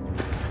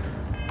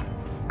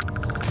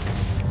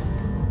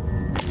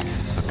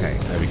 Okay,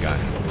 there we go.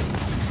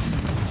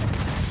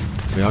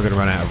 We are going to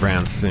run out of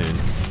rounds soon.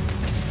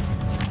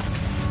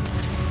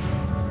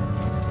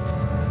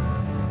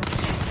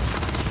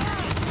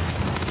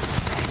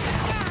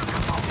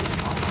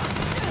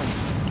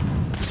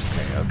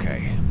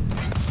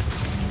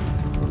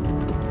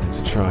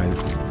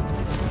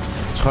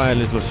 try a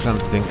little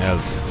something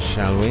else,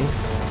 shall we?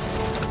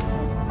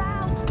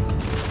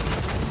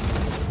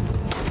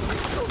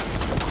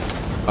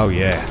 Oh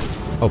yeah.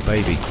 Oh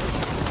baby.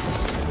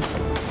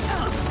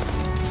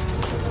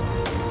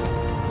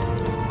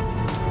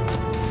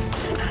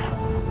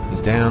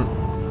 He's down.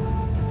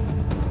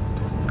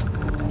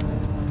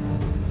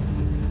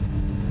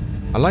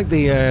 I like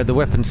the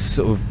weapons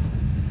sort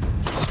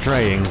of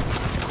straying.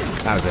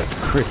 That was a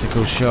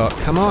critical shot.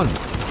 Come on.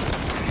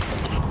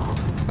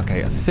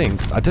 Okay,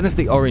 I don't know if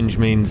the orange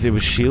means it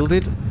was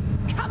shielded.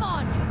 Come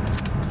on.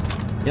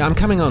 Yeah, I'm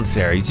coming on,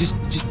 Sarah. Just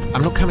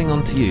I'm not coming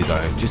on to you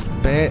though. Just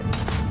bear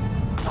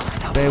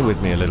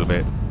with me a little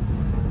bit.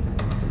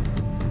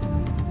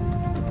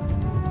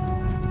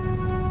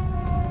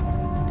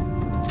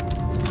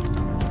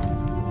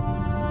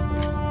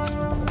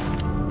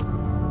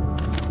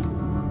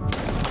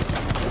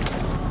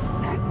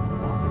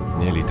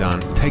 Nearly done.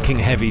 Taking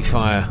heavy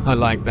fire. I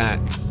like that.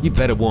 You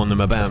better warn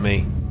them about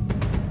me.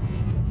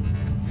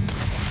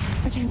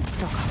 I don't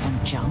stock up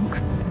on junk.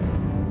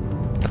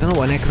 I don't know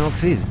what an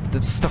Equinox is.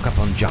 That's stock up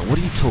on junk. What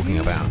are you talking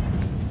about?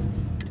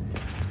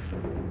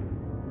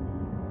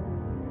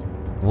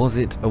 Was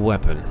it a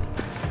weapon?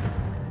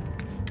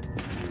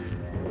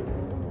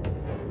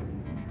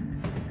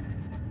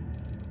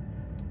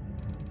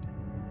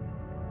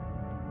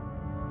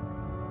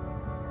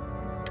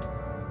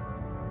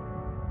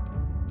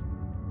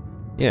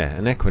 Yeah,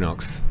 an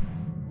Equinox.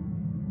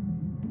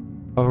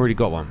 I've already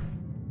got one.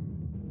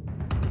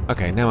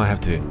 Okay, now I have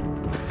to.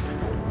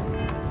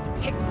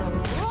 Pick the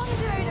wrong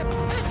day to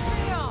piss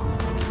me off.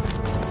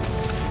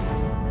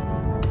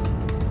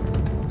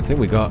 I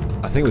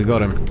think we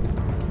got him.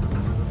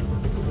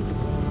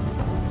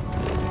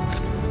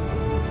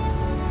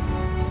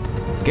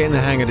 Getting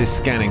the hang of this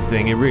scanning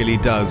thing, it really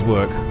does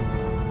work.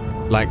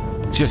 Like,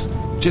 just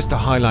to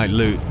highlight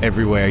loot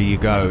everywhere you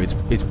go,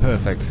 it's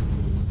perfect.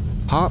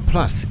 Heart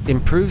Plus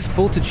improves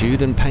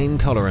fortitude and pain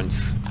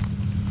tolerance.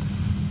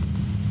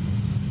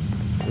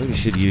 I really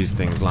should use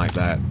things like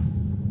that.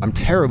 I'm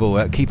terrible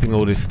at keeping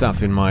all this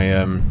stuff in my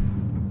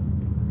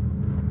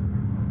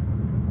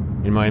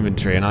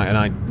inventory, and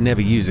I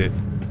never use it.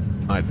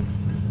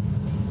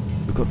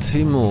 We've got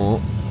two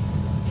more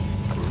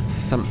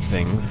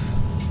somethings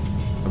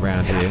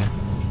around here.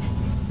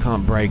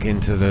 Can't break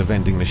into the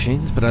vending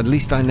machines, but at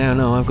least I now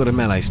know I've got a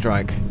melee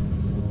strike.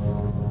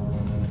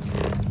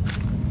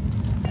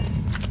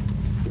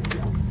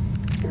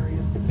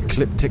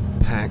 Ecliptic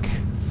pack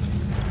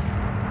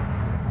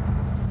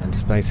and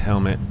space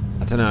helmet.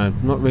 I don't know.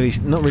 Not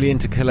really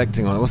into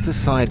collecting on it. What's the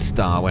side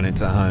star when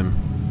it's at home?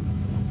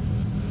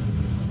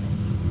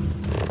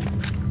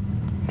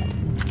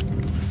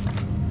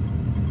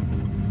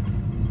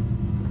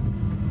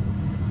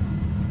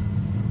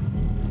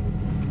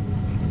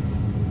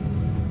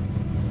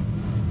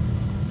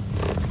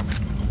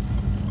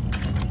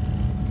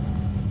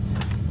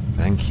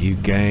 Thank you,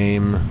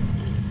 game.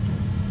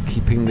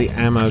 Keeping the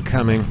ammo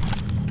coming.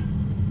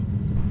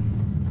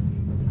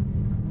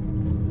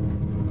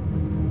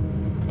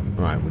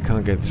 Right, we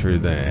can't get through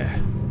there.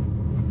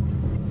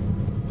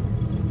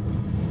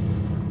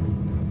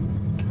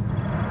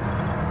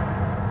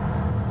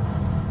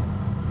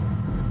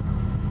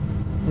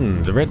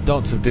 The red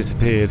dots have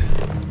disappeared.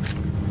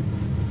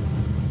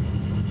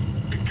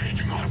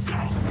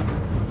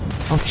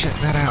 Oh, check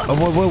that out. Oh,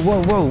 whoa, whoa,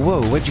 whoa, whoa,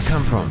 whoa. Where'd you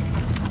come from?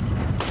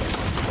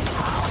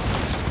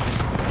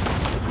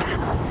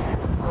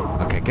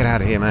 Okay, get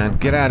out of here, man.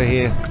 Get out of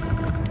here.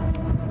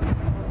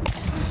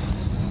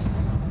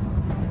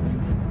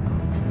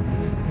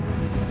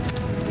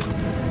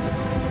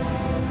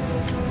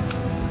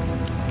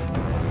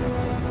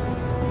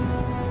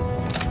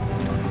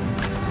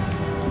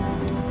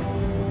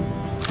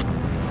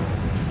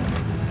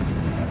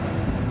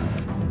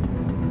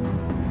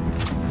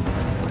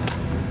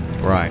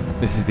 Right,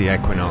 this is the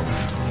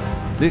Equinox.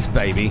 This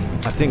baby,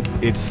 I think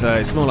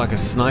it's more like a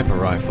sniper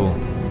rifle.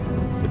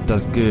 It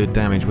does good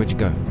damage. Where'd you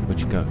go?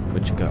 Where'd you go?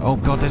 Where'd you go? Oh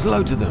god, there's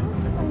loads of them.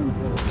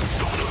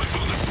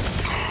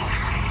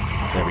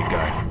 There we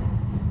go.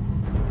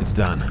 It's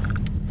done.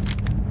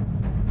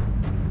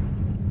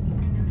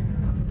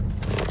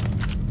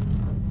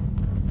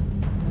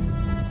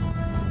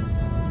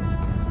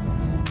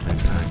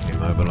 Backpack,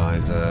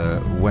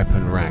 immobilizer,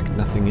 weapon rack.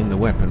 Nothing in the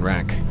weapon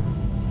rack.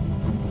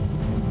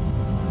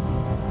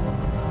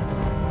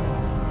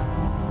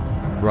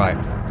 Right.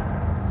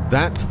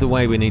 That's the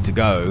way we need to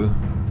go.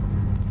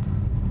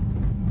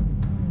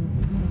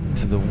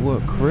 To the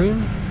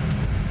workroom?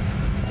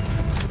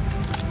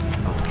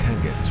 Oh, we can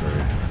get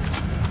through.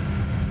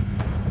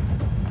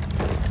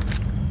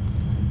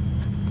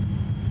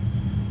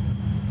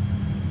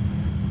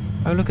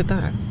 Oh, look at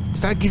that.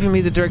 Is that giving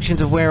me the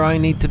directions of where I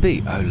need to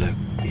be? Oh, look.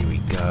 Here we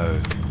go.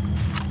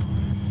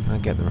 Can I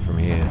get them from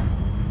here?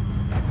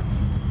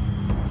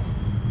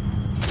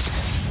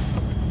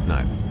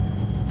 No.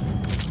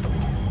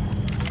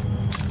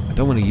 I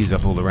don't want to use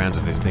up all the rounds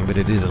of this thing, but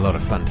it is a lot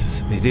of fun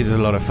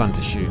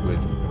to shoot with.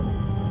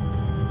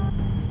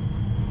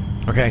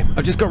 Okay,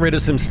 I just got rid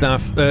of some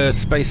stuff,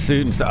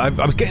 spacesuit and stuff.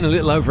 I was getting a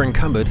little over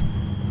encumbered.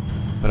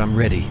 But I'm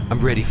ready. I'm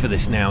ready for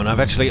this now, and I've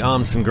actually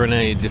armed some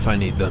grenades if I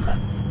need them.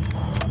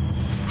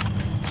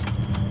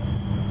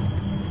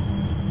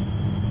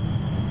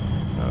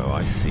 Oh,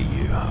 I see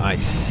you. I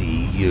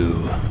see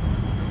you.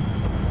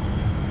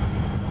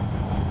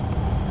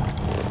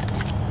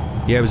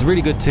 Yeah, it was a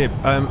really good tip.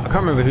 I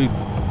can't remember who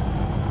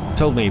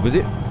told me. Was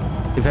it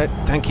Yvette?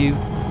 Thank you.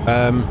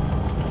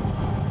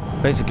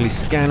 Basically,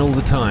 scan all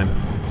the time.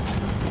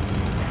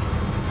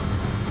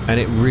 And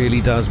it really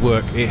does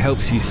work. It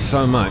helps you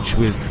so much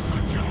with...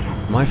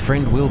 My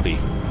friend will be.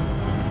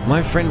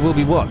 My friend will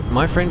be what?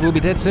 My friend will be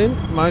dead soon?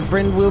 My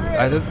friend will...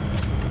 I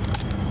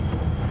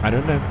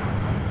don't know.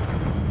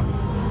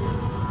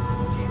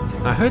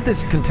 I heard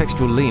there's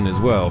contextual lean as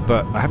well,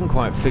 but I haven't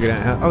quite figured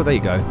out how... Oh, there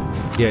you go.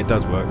 Yeah, it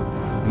does work.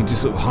 You can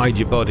just sort of hide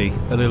your body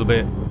a little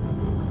bit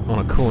on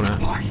a corner.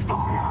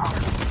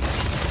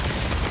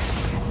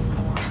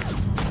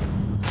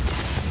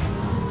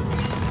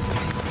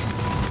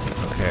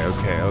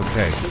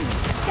 Okay.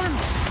 Damn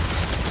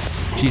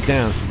it. She's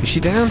down. Is she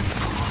down?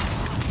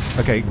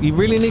 Okay, you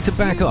really need to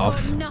back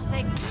off.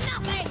 Nothing.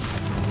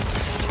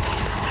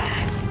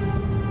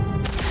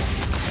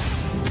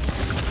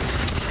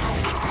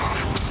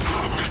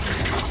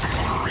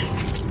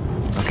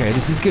 Okay,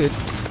 this is good.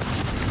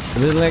 A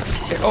little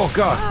oh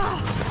god.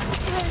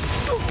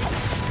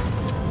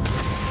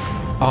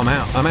 Oh, I'm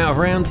out. I'm out of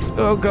rounds.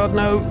 Oh god,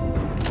 no.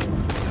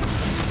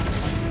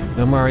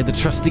 Don't worry, the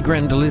trusty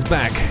Grendel is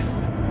back.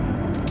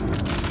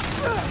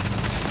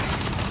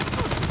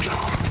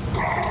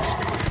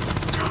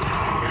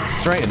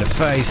 Straight in the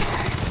face.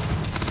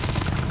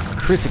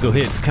 Critical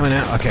hits coming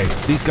out. Okay,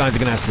 these guys are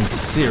going to have some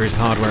serious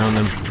hardware on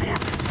them.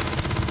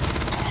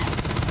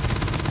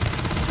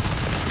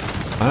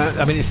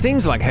 I mean, it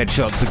seems like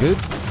headshots are good.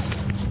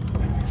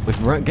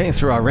 We're getting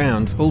through our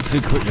rounds all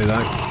too quickly,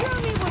 though.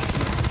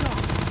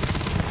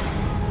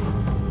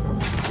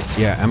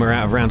 Yeah, and we're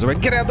out of rounds already.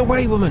 Get out of the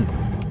way, woman!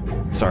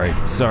 Sorry,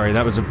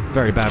 that was a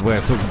very bad way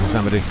of talking to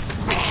somebody.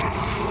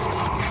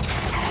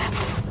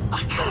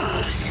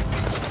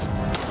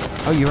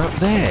 Oh, you're up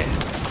there,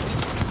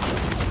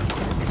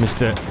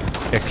 Mr.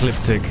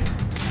 Ecliptic.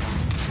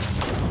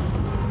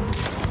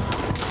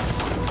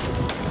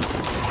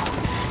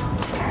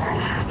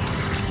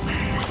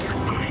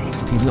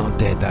 He's not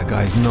dead, that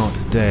guy's not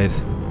dead.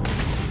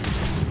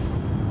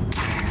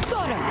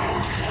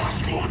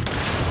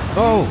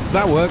 Oh,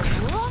 that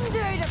works.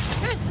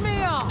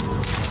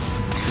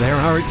 There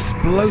are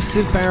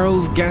explosive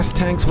barrels, gas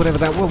tanks, whatever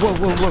that...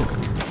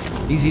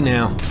 Whoa. Easy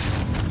now.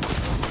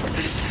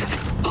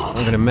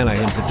 I'm going to melee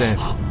him to death.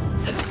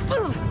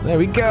 There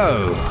we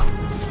go.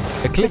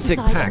 Ecliptic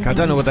pack. I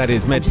don't know what that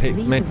is. Med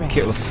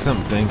kit or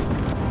something.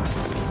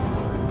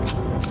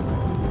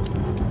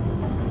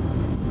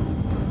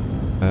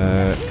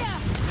 A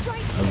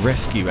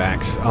rescue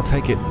axe. I'll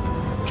take it.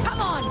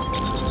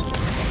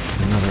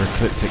 Another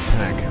ecliptic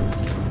pack.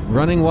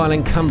 Running while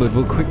encumbered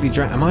will quickly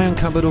drag... Am I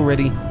encumbered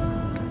already?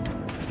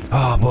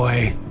 Oh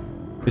boy.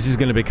 This is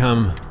going to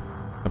become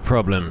a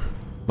problem.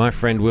 My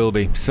friend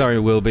Wilby. Sorry,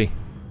 Wilby.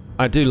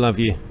 I do love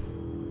you.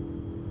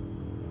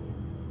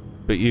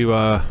 But you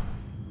weigh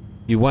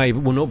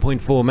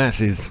 0.4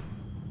 masses.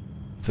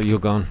 So you're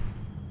gone.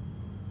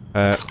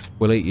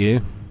 We'll eat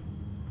you.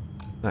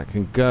 That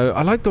can go.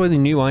 I like the way the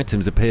new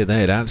items appear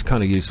there. That's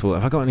kind of useful.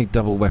 Have I got any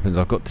double weapons?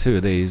 I've got 2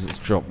 of these. Let's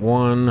drop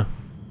 1.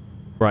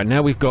 Right,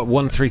 now we've got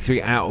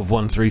 133 out of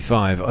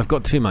 135. I've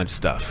got too much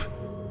stuff.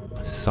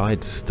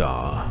 Side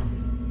star.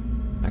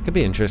 That could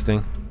be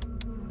interesting.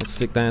 Let's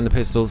stick that in the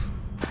pistols.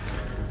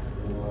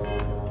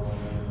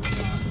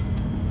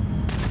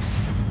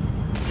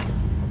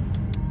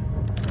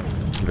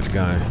 Give it a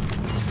go.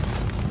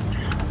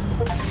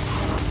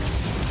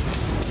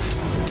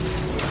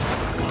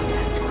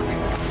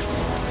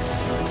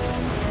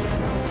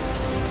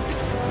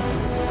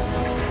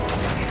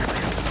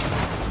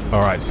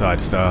 Alright, Side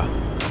Star. I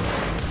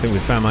think we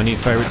found my new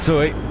favourite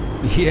toy.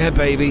 Yeah,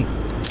 baby.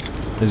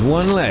 There's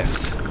one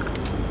left.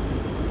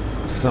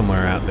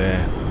 Somewhere out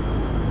there.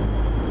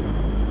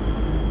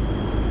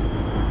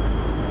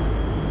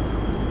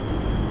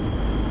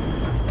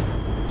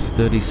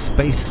 Sturdy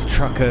space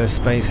trucker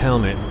space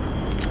helmet.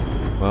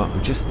 Well,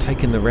 I'm just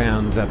taking the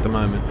rounds at the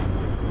moment.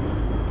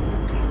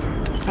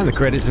 And the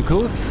credits, of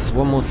course.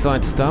 One more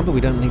Side Star, but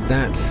we don't need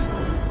that.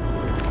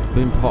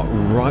 Boom pot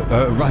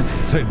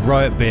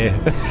riot beer.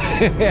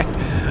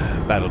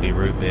 That'll be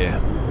root beer.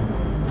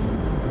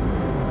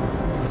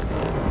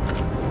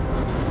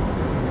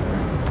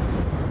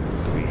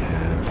 We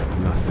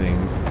have nothing.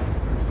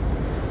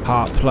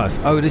 Heart plus.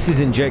 Oh, this is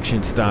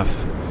injection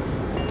stuff.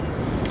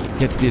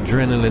 Gets the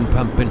adrenaline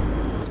pumping.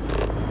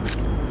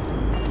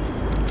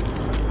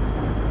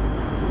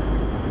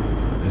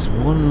 There's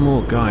one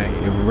more guy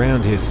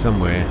around here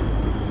somewhere.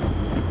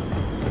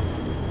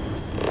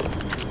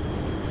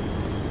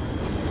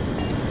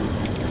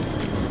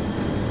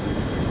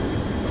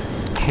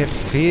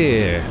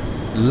 Kefir.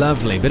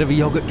 Lovely. Bit of a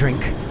yogurt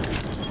drink.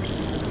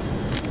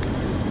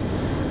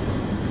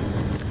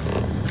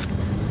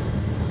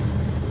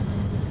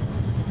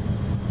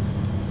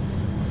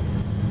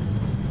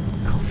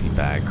 Coffee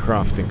bag.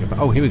 crafting.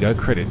 Oh, here we go,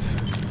 credits.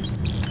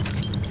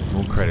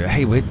 More credit.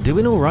 Hey, we're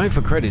doing all right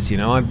for credits, you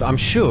know. I'm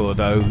sure,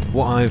 though,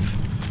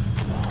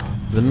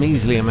 the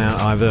measly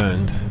amount I've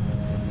earned,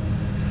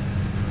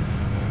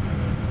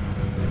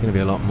 there's going to be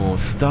a lot more.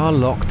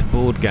 Star-locked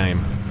board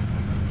game.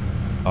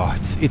 Oh,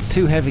 it's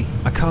too heavy.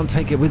 I can't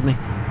take it with me.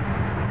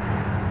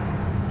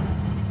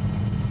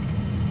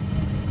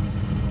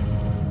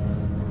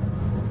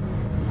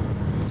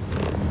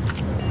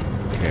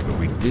 Okay, but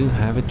we do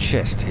have a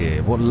chest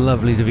here. What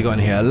lovelies have we got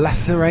in here? A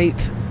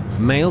lacerate,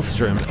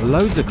 maelstrom,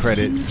 loads of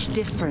credits. Huge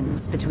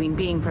difference between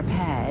being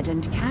prepared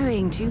and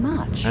carrying too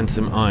much. And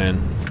some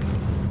iron.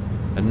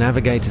 A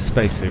navigator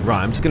spacesuit.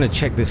 Right, I'm just going to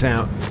check this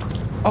out.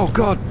 Oh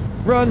god,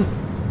 run!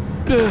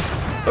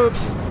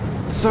 Oops.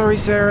 Sorry,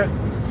 Sarah.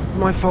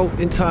 My fault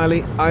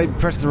entirely. I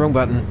pressed the wrong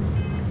button.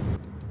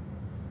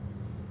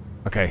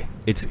 Okay,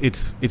 it's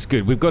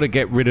good. We've got to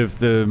get rid of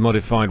the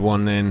modified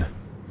one then,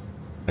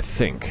 I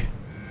think.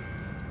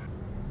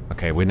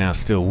 Okay, we're now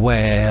still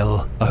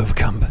well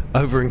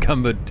over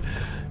encumbered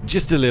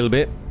just a little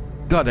bit.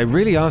 God, they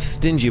really are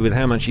stingy with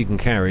how much you can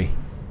carry.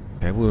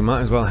 Okay, well, we might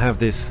as well have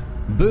this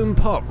boom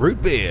pop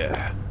root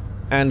beer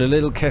and a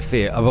little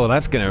kefir. Oh, well,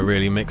 that's going to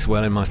really mix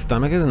well in my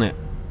stomach, isn't it?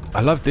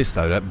 I love this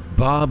though, that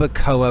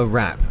barbacoa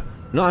wrap.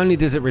 Not only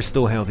does it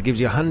restore health, it gives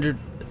you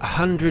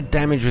 100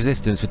 damage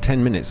resistance for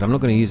 10 minutes. I'm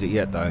not going to use it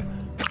yet though.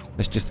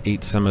 Let's just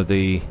eat some of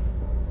the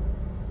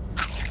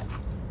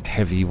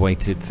heavy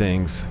weighted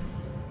things.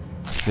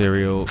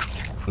 Cereal,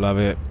 love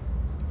it.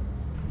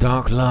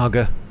 Dark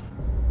lager,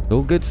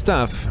 all good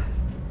stuff.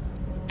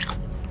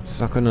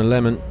 Suck on a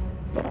lemon,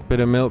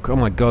 bit of milk. Oh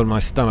my god, my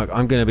stomach.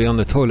 I'm going to be on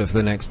the toilet for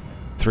the next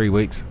 3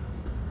 weeks.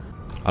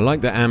 I like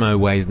the ammo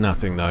weighs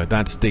nothing though.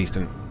 That's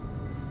decent.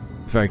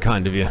 It's very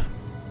kind of you.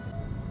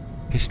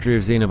 History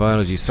of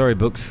Xenobiology. Sorry,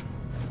 books.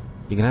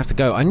 You're gonna have to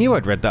go. I knew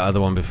I'd read that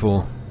other one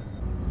before.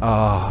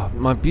 Ah,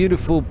 my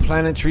beautiful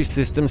planetary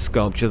system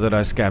sculpture that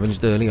I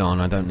scavenged early on.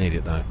 I don't need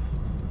it though.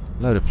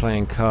 Load of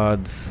playing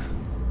cards.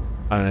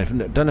 I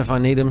don't know if I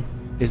need them.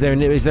 Is there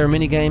a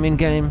mini game in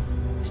game?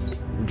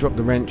 Drop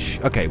the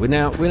wrench. Okay, we've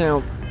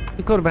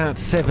got about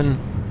 7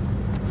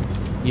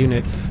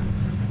 units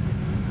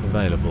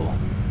available.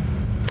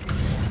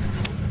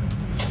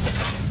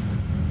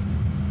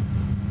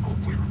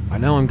 I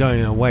know I'm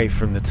going away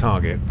from the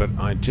target, but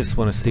I just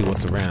want to see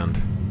what's around.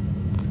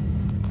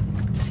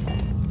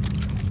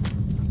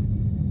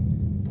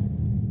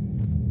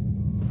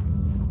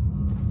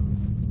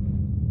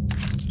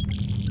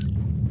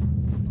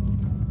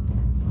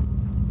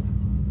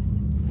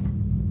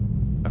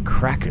 A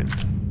Kraken?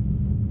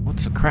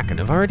 What's a Kraken?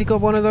 Have I already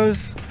got one of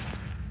those?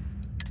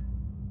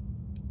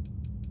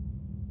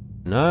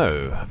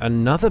 No,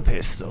 another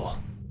pistol.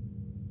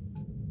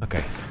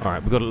 Okay,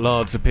 alright, we've got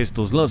lots of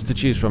pistols, lots to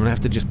choose from, and I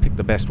have to just pick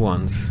the best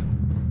ones.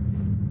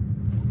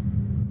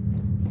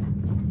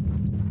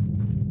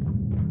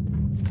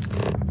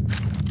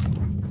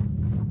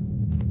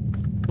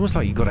 Almost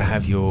like you've got to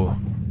have your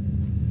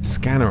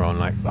scanner on,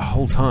 like, the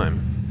whole time.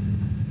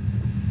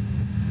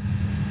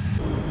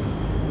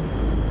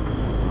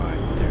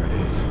 Right, there it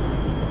is.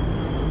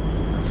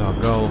 That's our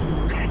goal.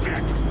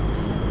 Contact.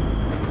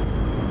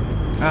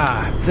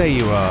 Ah, there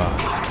you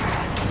are.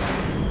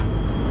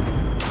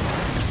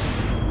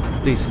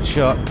 Decent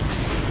shot.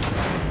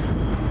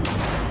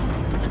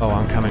 Oh,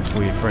 I'm coming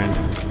for you, friend.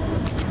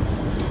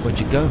 Where'd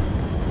you go?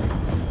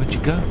 Where'd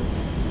you go?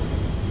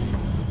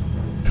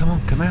 Come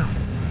on, come out.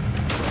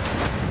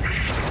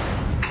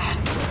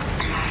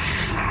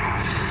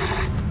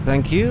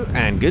 Thank you,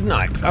 and good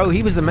night. Oh,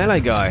 he was the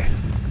melee guy.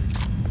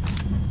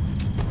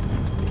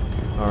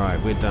 Alright,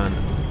 we're done.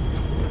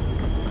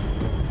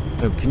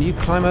 Oh, can you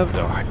climb over?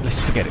 Alright, let's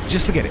forget it.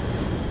 Just forget it.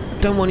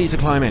 Don't want you to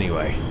climb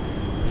anyway.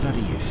 Bloody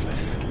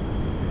useless.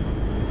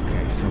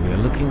 So we are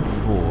looking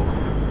for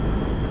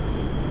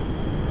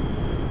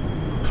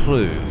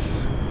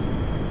clues.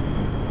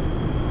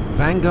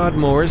 Vanguard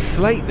Mora's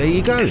slate, there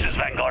you go. This is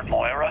Vanguard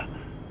Moara.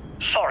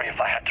 Sorry if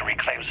I had to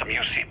reclaim some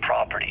UC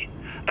property,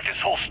 but this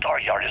whole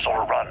star yard is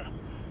overrun.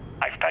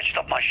 I've patched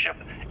up my ship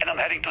and I'm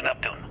heading to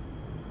Neptune.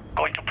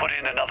 Going to put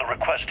in another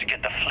request to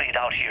get the fleet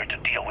out here to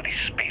deal with these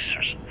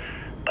spacers.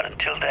 But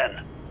until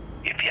then,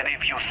 if any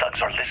of you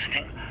thugs are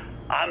listening,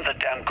 I'm the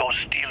damn ghost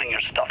stealing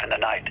your stuff in the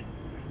night.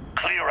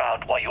 Clear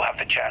out while you have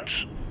the chance.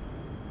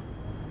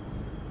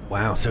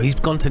 Wow, so he's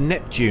gone to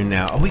Neptune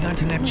now. Are we going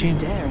to Neptune?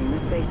 He's daring the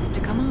spacers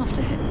to come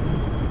after him.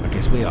 I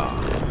guess we are.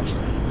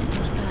 Actually,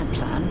 not a bad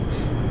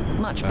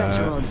plan. Much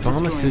better odds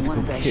destroying one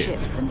of their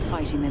ships than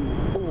fighting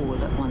them all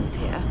at once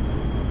here.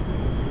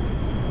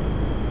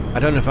 I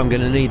don't know if I'm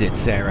going to need it,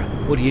 Sarah.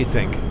 What do you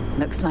think?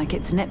 Looks like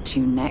it's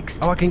Neptune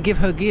next. Oh, I can give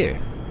her gear.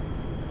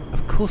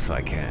 Of course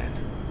I can.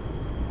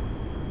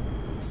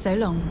 So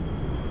long.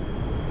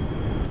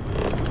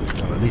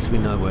 Well, at least we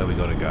know where we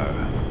got to go.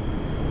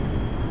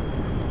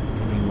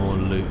 Any more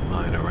loot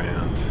lying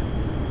around?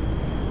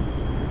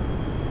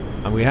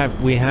 And we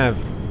have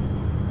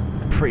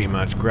pretty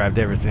much grabbed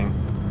everything.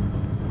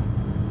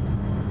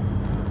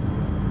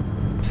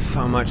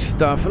 So much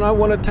stuff, and I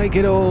want to take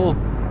it all.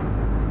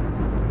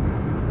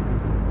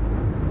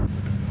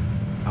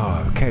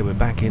 Okay, we're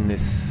back in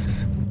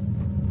this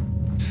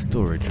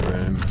storage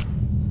room.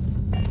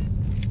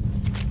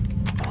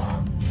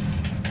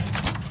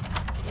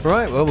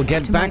 Right, well, we'll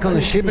get back on the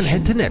ship and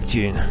head to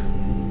Neptune.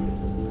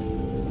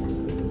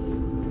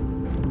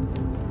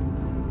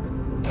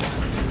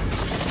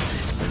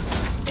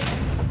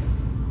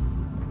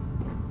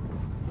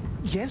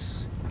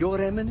 Yes,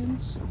 Your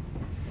Eminence?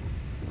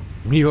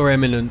 Your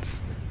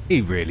Eminence.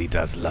 He really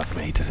does love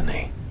me, doesn't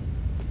he?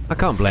 I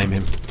can't blame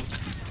him.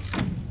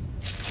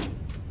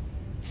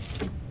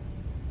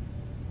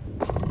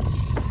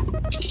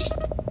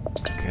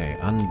 Okay,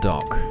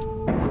 undock.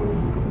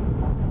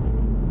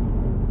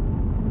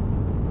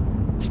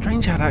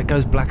 Strange how that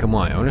goes black and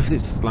white. I wonder if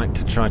it's like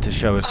to try to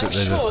show us that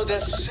there's sure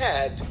they're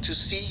sad to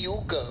see you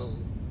go.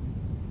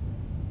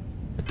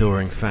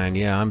 Adoring fan.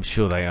 Yeah, I'm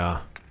sure they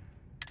are.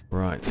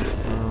 Right,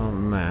 star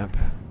map.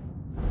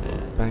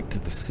 Back to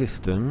the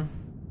system.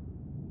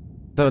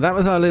 So that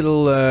was our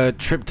little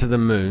trip to the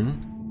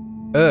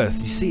moon.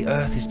 Earth. You see,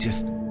 Earth is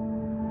just...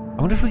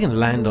 I wonder if we can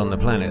land on the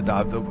planet.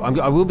 I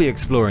will be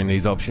exploring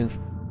these options.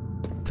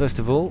 First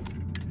of all,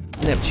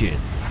 Neptune.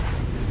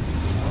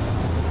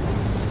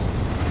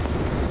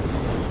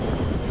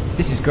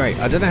 This is great.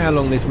 I don't know how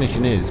long this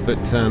mission is, but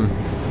the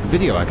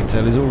video I can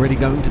tell is already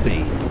going to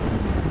be.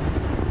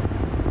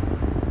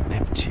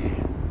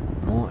 Neptune.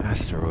 More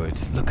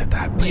asteroids. Look at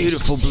that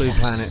beautiful blue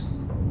planet.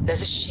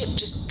 There's a ship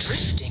just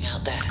drifting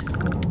out there.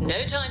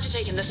 No time to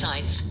take in the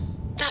sights.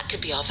 That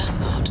could be our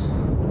vanguard.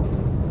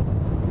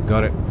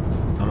 Got it.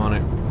 I'm on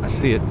it. I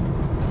see it.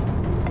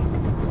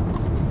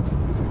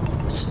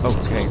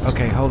 Okay,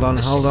 okay, hold on,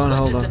 hold on,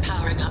 hold on. The ship's weapons are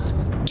powering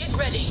up. Get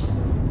ready.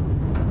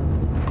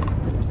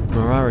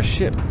 Moara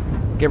ship.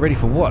 Get ready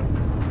for what?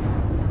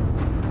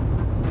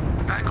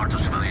 Vanguard's a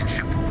civilian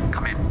ship.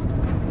 Come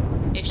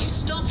in. If you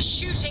stop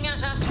shooting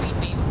at us, we'd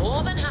be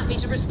more than happy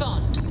to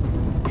respond.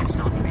 It's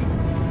not me.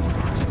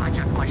 It's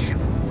hijacked my ship.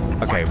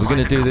 Okay, we're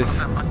gonna do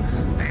this.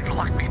 They've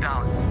locked me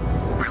down.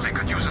 Really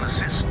could use an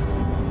assist.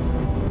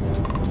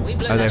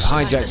 Oh, they've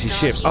hijacked his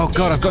ship. Oh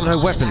god, I've got no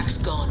weapons.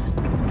 Gone.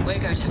 We're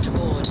going to have to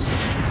board.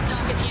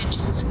 Target the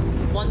engines.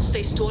 Once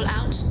they stall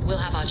out, we'll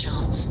have our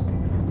chance.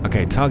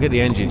 Okay, target the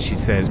engine, she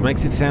says.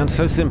 Makes it sound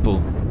so simple.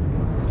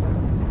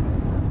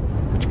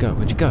 Where'd you go?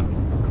 Where'd you go?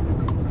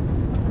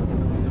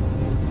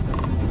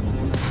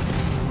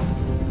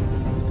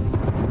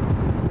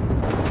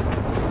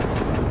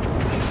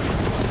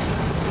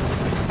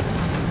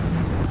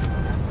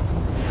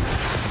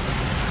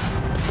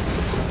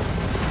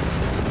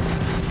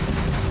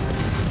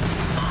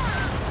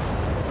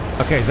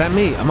 Okay, is that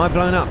me? Am I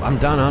blown up? I'm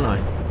done, aren't I?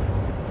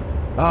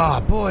 Ah,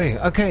 boy.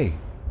 Okay.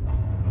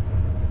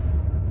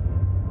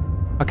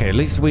 Okay, at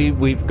least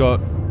we've got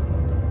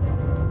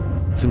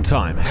some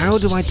time. How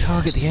do I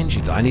target the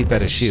engines? I need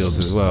better shields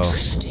as well.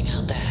 Drifting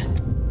out there.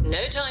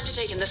 No time to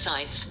take in the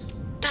sights.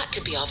 That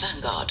could be our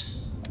vanguard.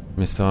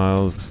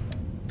 Missiles,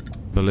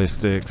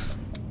 ballistics,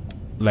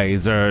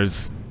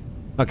 lasers.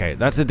 Okay,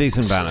 that's a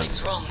decent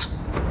balance. Something's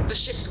wrong. The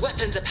ship's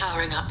weapons are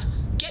powering up.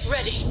 Get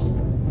ready.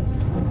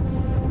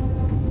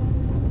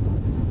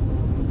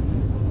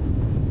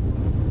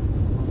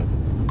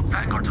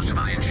 Vanguard's a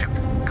civilian ship.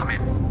 Come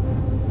in.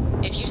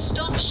 If you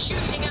stop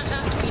shooting at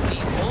us, we'd be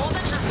more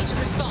than happy to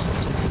respond.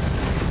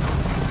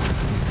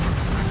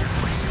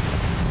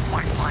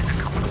 Might find a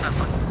couple of them,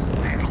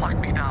 but they've locked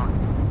me down.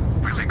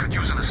 Really could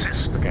use an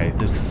assist. Okay,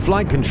 the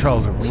flight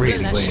controls are really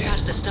weird. weird. Out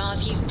of the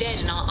stars, he's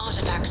dead and our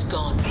artifact's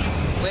gone.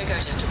 We're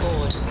going to have to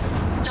board.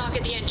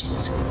 Target the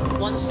engines.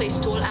 Once they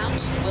stall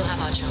out, we'll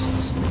have our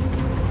chance.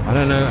 I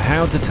don't know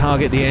how to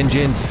target the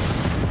engines.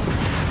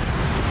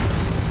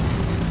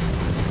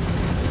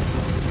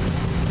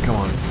 Come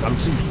on, I'm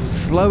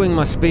slowing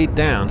my speed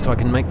down so I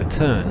can make the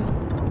turn.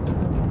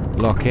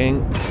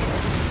 Locking.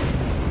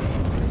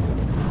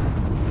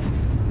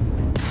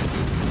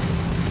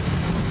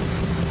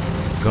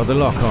 Got the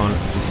lock on.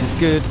 This is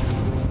good.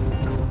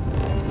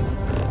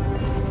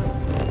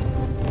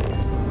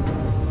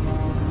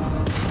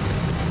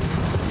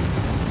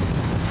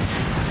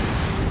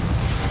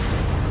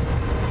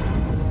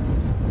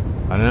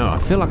 I don't know, I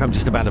feel like I'm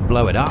just about to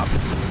blow it up.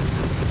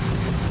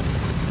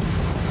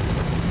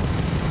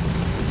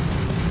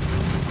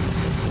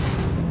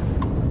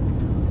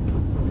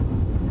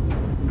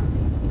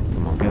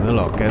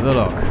 Get the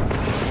lock.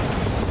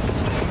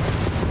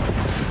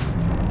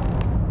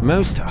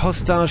 Most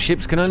hostile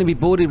ships can only be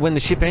boarded when the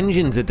ship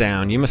engines are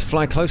down. You must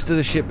fly close to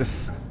the ship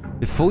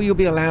before you'll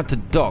be allowed to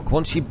dock.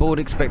 Once you board,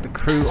 expect the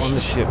crew on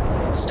the ship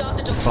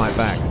to fight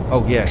back.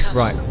 Oh yeah,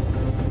 right.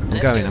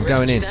 I'm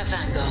going in.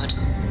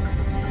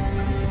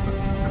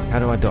 How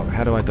do I dock?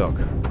 How do I dock?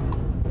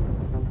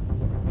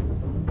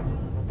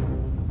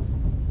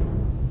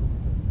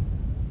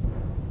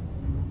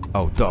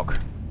 Oh, dock.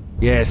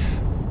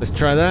 Yes. Let's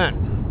try that.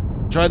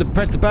 Try to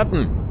press the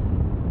button.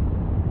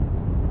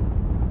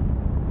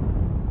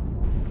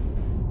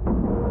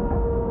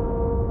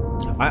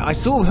 I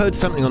sort of heard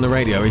something on the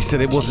radio. He said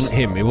it wasn't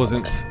him. It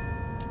wasn't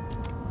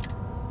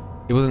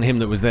him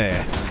that was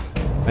there.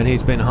 And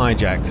he's been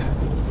hijacked.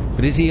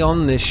 But is he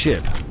on this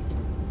ship?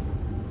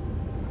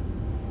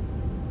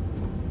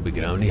 We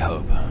can only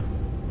hope.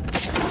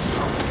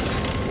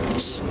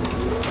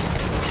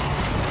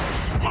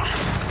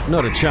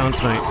 Not a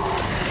chance, mate.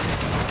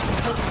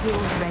 Hope you're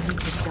ready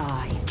to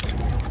die.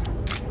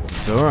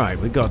 It's alright,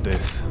 we got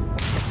this. I'm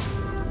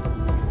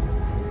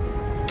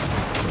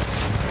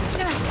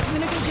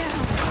gonna go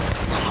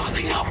down.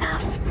 The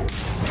numbers.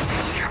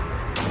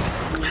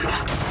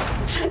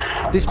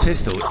 This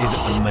pistol is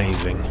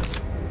amazing.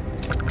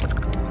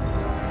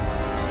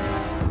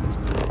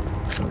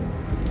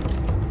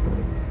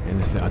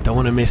 Anything, I don't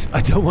want to miss.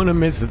 I don't want to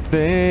miss a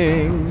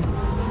thing.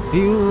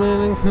 You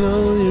wanna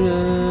close your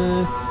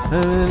eyes. Na,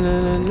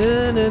 na,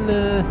 na, na,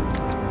 na.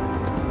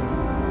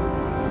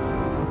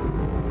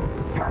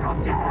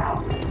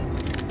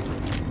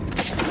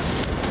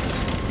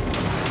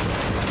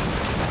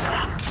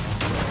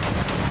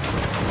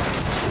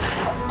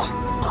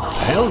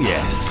 Hell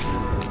yes.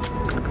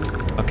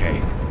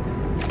 Okay.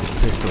 This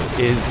pistol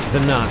is the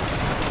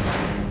nuts.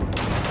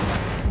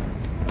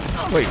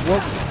 Wait,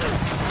 what?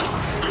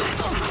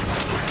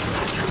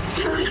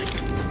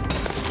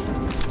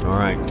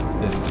 Alright,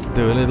 let's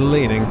do a little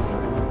leaning.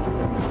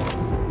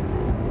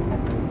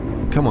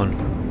 Come on.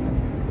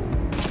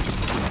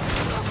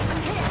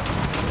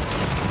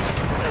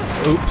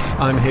 Oops,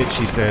 I'm hit,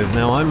 she says.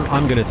 Now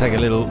I'm gonna take a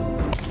little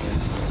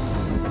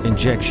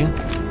injection.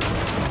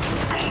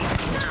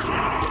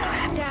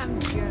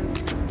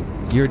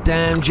 You're a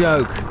damn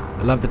joke.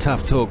 I love the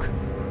tough talk.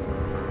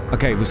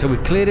 Okay, so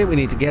we've cleared it. We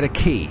need to get a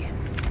key.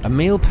 A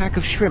meal pack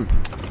of shrimp.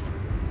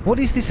 What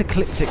is this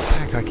ecliptic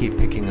pack I keep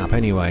picking up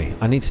anyway?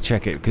 I need to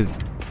check it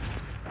because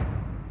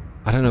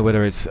I don't know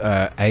whether it's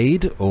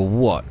aid or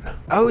what.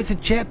 Oh, it's a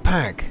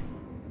jetpack.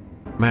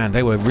 Man,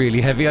 they were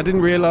really heavy. I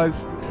didn't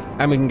realize.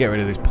 And we can get rid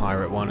of this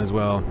pirate one as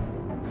well.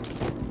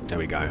 There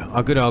we go.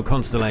 Our good old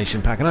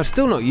constellation pack. And I've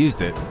still not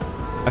used it.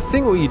 I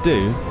think what you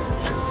do,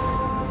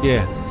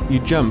 yeah, you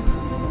jump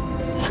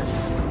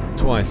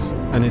twice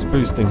and it's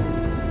boosting.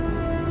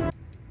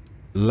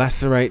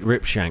 Lacerate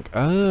Ripshank.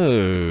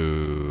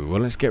 Oh, well,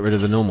 let's get rid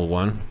of the normal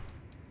one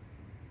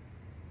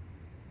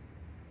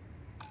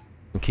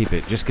and keep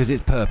it just because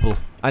it's purple.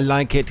 I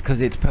like it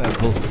because it's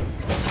purple.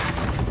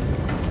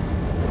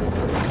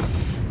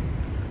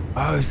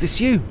 Oh, is this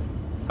you?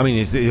 I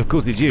mean, of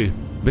course it's you,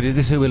 but is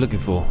this who we're looking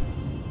for?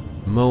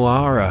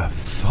 Moara,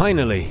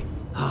 finally.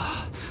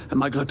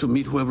 Am I glad to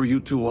meet whoever you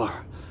two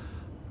are?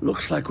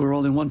 Looks like we're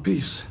all in one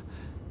piece.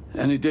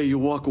 Any day you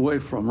walk away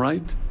from,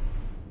 right?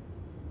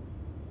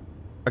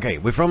 Okay,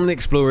 we're from the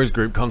Explorers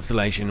Group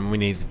Constellation and we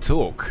need to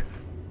talk.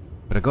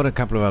 But I've got a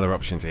couple of other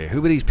options here.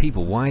 Who are these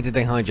people? Why did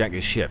they hijack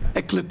this ship?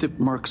 Ecliptic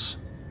mercs.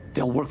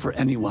 They'll work for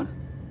anyone.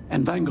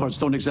 And vanguards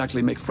don't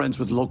exactly make friends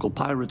with local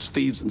pirates,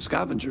 thieves, and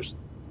scavengers.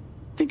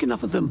 Think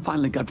enough of them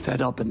finally got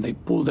fed up and they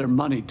pool their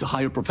money to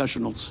hire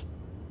professionals.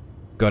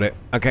 Got it.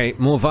 Okay,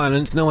 more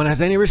violence. No one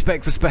has any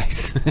respect for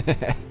space.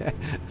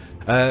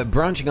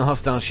 Branching a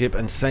hostile ship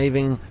and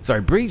saving...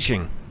 Sorry,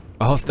 breaching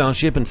a hostile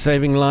ship and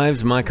saving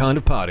lives, my kind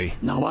of party.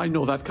 Now I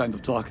know that kind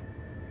of talk.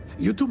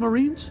 You two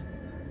Marines?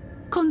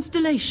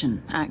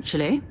 Constellation,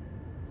 actually.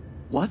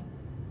 What?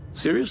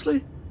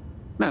 Seriously?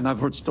 Man, I've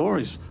heard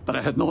stories, but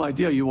I had no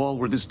idea you all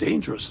were this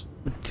dangerous.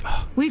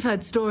 We've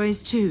heard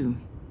stories too,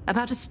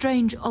 about a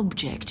strange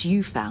object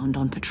you found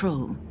on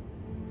patrol.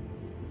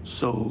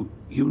 So,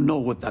 you know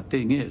what that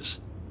thing is?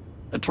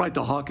 I tried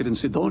to hawk it in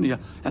Sidonia,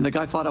 and the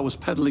guy thought I was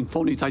peddling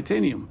phony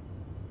titanium.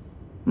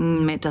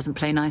 It doesn't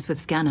play nice with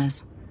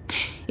scanners.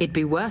 It'd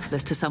be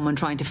worthless to someone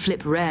trying to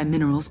flip rare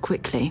minerals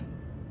quickly.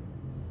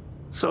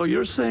 So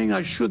you're saying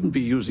I shouldn't be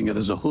using it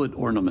as a hood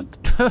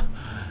ornament?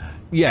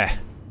 Yeah.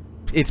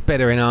 It's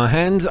better in our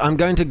hands. I'm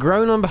going to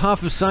groan on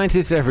behalf of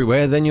scientists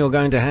everywhere, then you're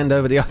going to hand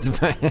over the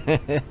artifact.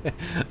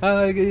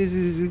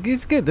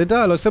 It's good. The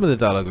dialogue, some of the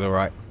dialogue's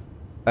alright.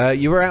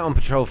 You were out on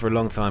patrol for a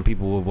long time.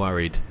 People were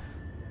worried.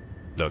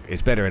 Look,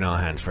 it's better in our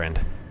hands, friend.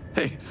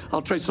 Hey,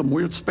 I'll trade some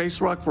weird space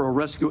rock for a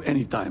rescue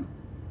anytime.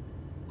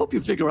 Hope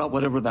you figure out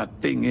whatever that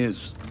thing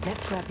is.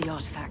 Let's grab the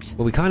artifact.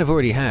 Well, we kind of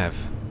already have.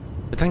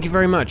 But thank you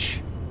very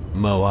much,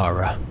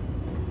 Moara.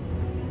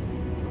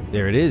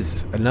 There it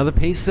is. Another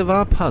piece of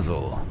our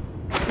puzzle.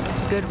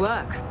 Good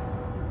work.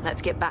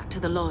 Let's get back to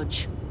the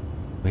lodge.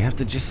 We have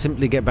to just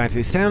simply get back to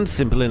it. Sounds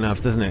simple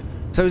enough, doesn't it?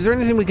 So is there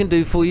anything we can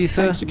do for you,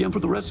 sir? Thanks again for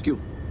the rescue.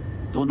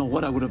 Don't know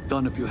what I would have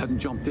done if you hadn't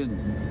jumped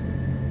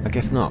in. I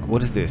guess not.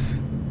 What is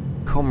this?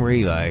 Com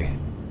relay.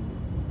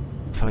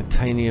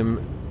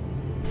 Titanium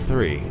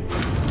 3.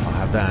 I'll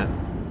have that.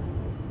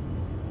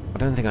 I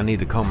don't think I need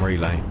the com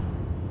relay.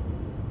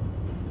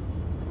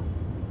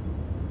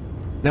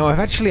 Now I've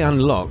actually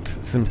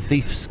unlocked some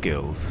thief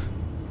skills.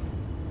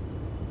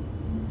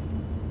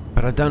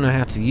 But I don't know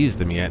how to use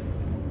them yet.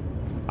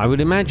 I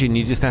would imagine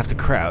you just have to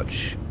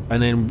crouch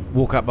and then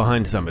walk up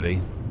behind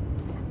somebody.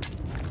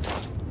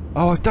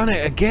 Oh, I've done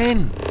it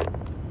again!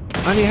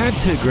 I only had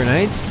 2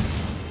 grenades.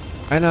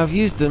 And I've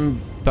used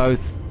them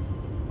both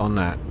on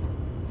that.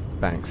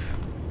 Thanks.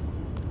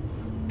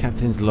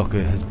 Captain's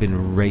locker has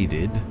been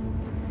raided.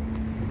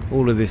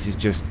 All of this is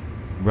just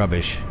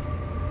rubbish.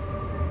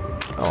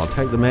 Oh, I'll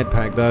take the med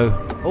pack though.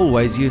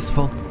 Always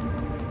useful.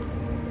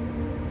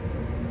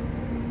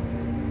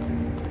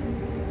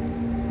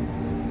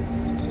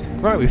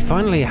 Right, we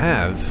finally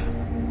have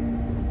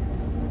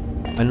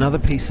another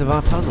piece of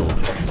our puzzle.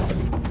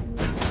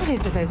 I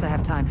don't suppose I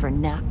have time for a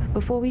nap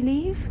before we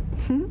leave?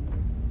 You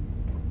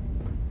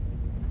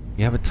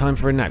have a time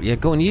for a nap? Yeah,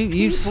 go on,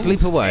 you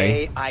sleep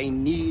away. I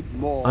need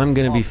more. I'm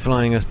going to be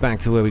flying us back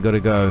to where we got to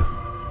go.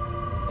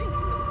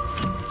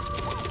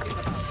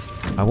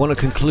 I want a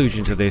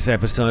conclusion to this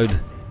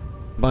episode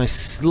by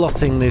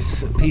slotting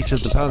this piece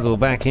of the puzzle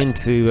back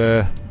into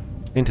the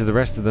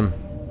rest of them.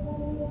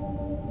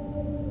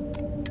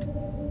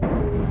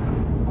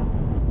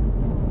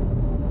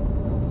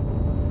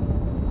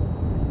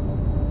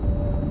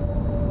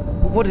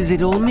 But what does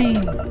it all mean?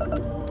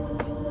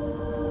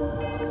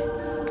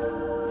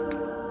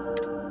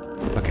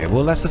 Okay,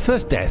 well that's the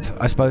first death,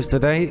 I suppose,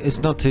 today. It's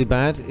not too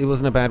bad. It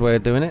wasn't a bad way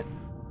of doing it.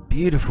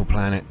 Beautiful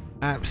planet.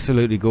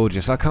 Absolutely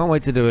gorgeous. I can't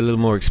wait to do a little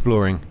more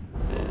exploring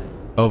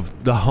of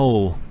the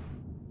whole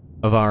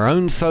of our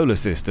own solar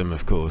system,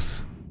 of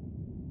course.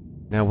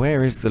 Now,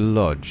 where is the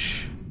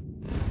lodge?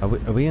 Are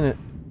we in it?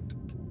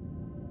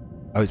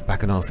 Oh, it's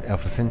back on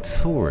Alpha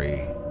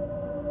Centauri.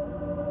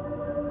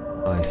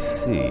 I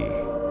see.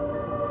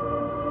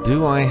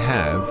 Do I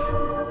have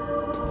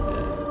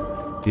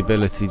the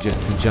ability just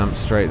to jump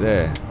straight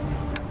there?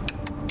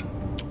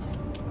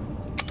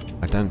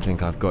 I don't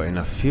think I've got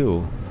enough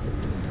fuel.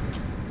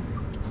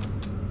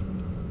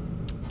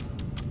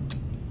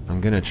 I'm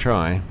gonna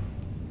try.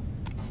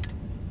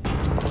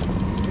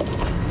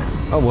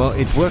 Oh well,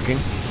 it's working.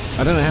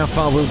 I don't know how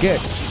far we'll get.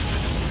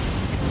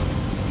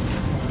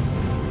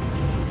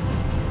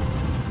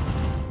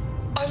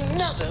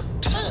 Another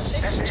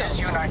perfect This is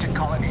United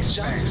Colonies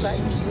just Space. like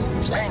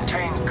you planned.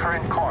 Maintain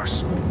current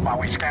course while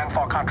we scan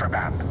for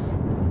contraband.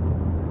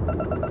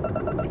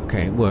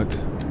 Okay, it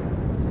worked.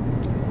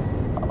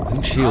 I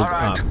think shields All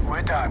right, up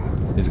we're done.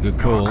 is a good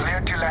call. You're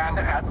cleared to land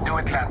at New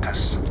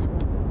Atlantis.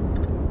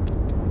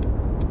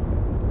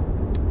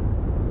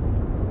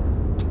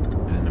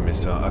 And a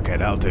missile. Okay,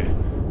 that'll do.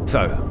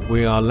 So,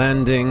 we are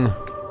landing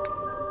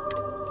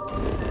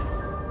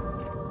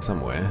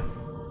somewhere.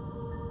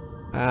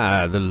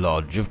 Ah, the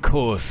lodge, of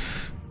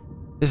course.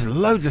 There's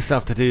loads of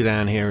stuff to do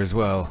down here as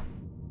well.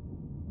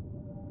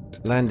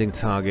 Landing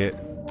target.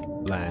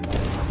 Land.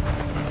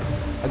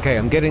 Okay,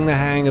 I'm getting the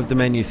hang of the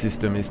menu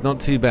system. It's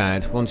not too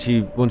bad once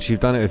you've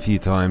done it a few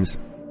times.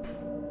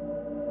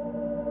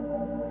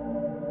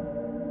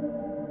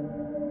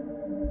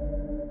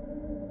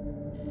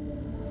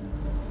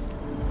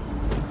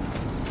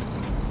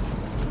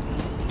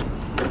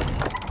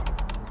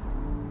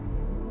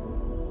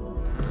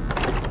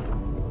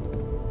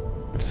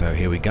 So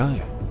here we go.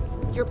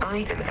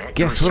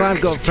 Guess what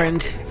I've got,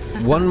 friends?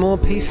 One more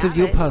piece of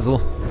your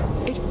puzzle.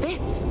 It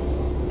fits.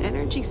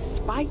 Energy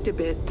spiked a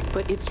bit,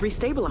 but it's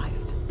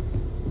restabilized.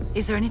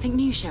 Is there anything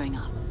new showing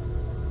up?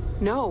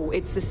 No,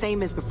 it's the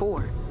same as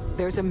before.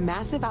 There's a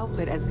massive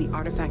output as the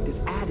artifact is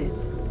added,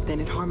 then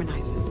it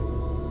harmonizes.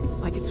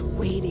 Like it's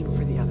waiting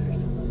for the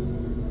others.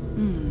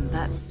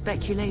 That's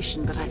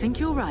speculation, but I think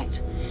you're right.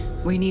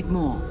 We need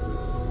more.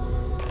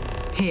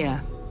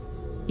 Here.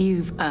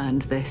 You've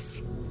earned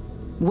this.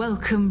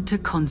 Welcome to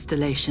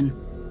Constellation.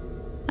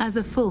 As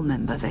a full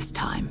member this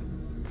time.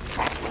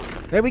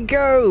 There we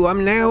go!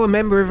 I'm now a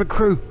member of a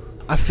crew.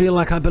 I feel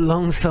like I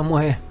belong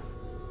somewhere.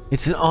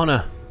 It's an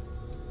honor.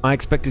 I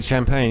expected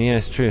champagne,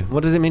 yes, true.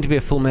 What does it mean to be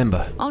a full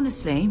member?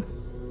 Honestly,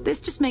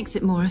 this just makes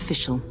it more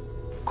official.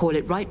 Call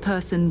it right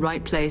person,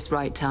 right place,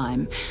 right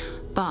time.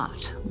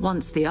 But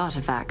once the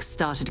artifacts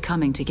started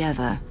coming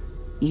together,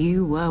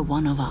 you were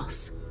one of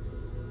us.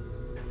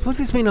 What does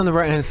this mean on the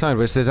right-hand side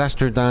where it says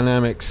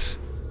Astrodynamics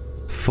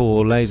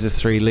 4, Laser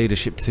 3,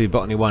 Leadership 2,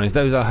 Botany 1?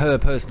 Those are her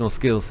personal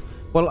skills.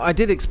 Well, I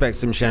did expect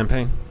some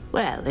champagne.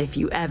 Well, if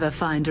you ever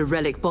find a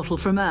relic bottle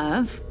from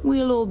Earth,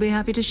 we'll all be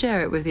happy to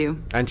share it with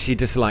you. And she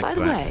disliked that.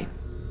 By the way,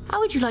 how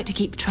would you like to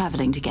keep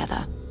traveling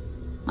together?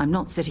 I'm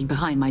not sitting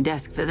behind my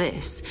desk for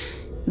this.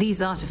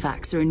 These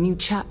artifacts are a new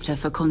chapter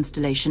for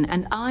Constellation,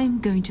 and I'm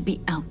going to be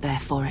out there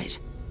for it.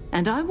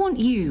 And I want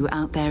you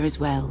out there as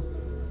well.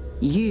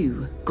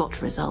 You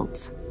got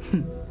results.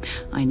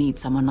 I need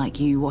someone like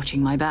you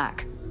watching my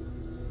back.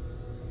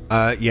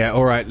 Yeah,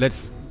 alright,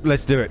 let's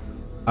do it.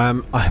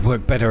 I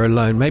work better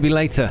alone. Maybe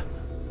later.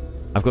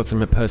 I've got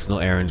some personal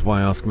errands.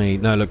 Why ask me?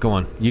 No, look, go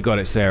on. You got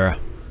it, Sarah.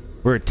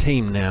 We're a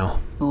team now.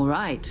 All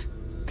right.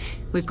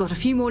 We've got a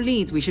few more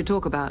leads we should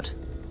talk about.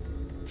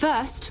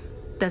 First,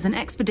 there's an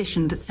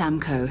expedition that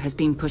Samco has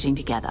been putting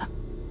together.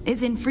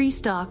 It's in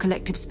Freestar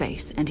Collective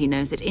Space, and he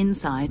knows it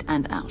inside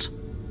and out.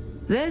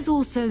 There's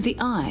also the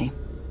Eye,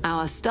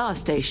 our star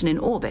station in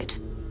orbit.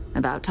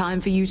 About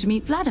time for you to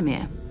meet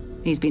Vladimir.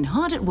 He's been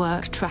hard at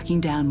work tracking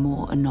down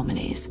more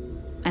anomalies.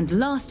 And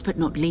last but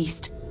not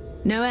least,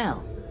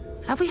 Noel.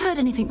 Have we heard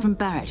anything from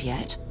Barrett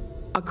yet?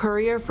 A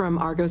courier from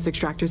Argos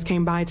Extractors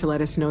came by to let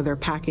us know they're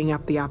packing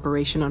up the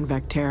operation on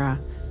Vectera.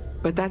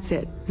 But that's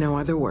it, no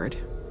other word.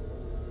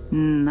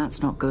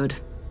 That's not good.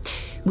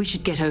 We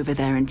should get over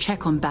there and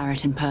check on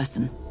Barrett in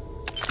person.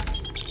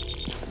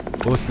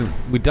 Awesome.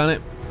 We've done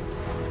it.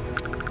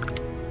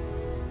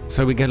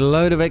 So we get a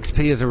load of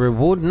XP as a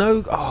reward.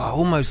 No,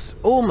 almost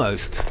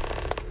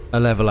a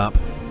level up.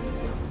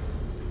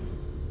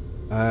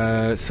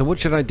 So what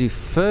should I do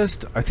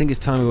first? I think it's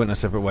time we went our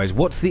separate ways.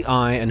 What's the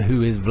Eye and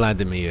who is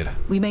Vladimir?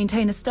 We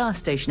maintain a star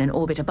station in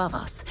orbit above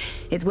us.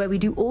 It's where we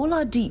do all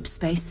our deep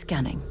space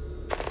scanning.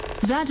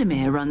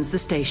 Vladimir runs the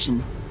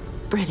station.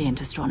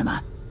 Brilliant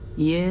astronomer.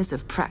 Years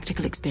of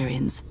practical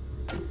experience.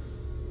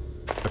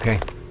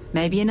 Okay.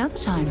 Maybe another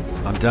time.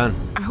 I'm done.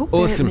 I hope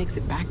Awesome. Barrett makes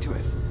it back to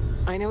us.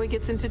 I know he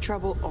gets into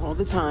trouble all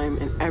the time,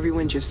 and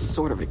everyone just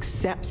sort of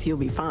accepts he'll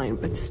be fine,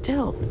 but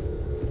still.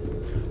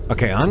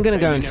 Okay, I'm gonna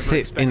go and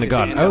sit in the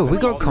garden. Oh, we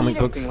got comic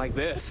books. Like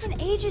this. It's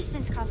been ages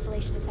since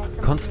Constellation has had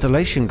something.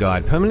 Constellation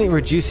Guide permanently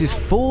reduces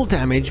fall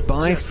damage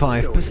by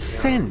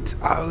 5%.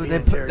 Oh,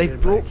 they've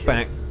brought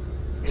back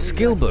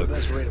skill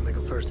books.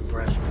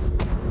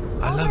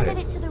 I love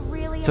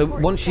it. So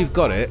once you've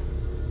got it,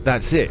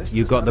 that's it.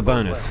 You've got the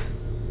bonus.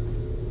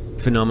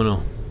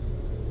 Phenomenal.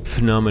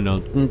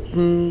 Phenomenal.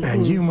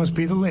 And you must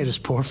be the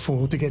latest poor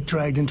fool to get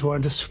dragged into our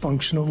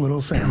dysfunctional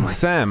little family.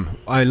 Sam,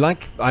 I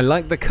like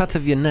the cut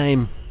of your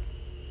name.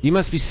 You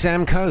must be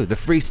Sam Coe, the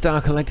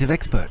Freestar Collective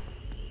expert.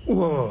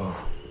 Whoa.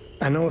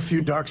 I know a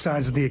few dark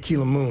sides of the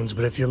Aquila Moons,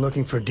 but if you're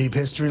looking for deep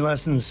history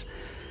lessons,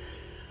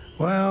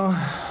 well,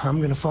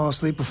 I'm gonna fall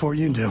asleep before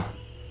you do.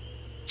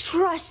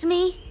 Trust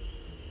me.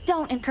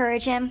 Don't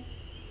encourage him.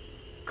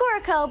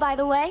 Kuriko, by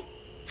the way.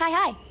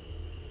 Hi.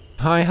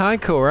 Hi,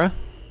 Cora.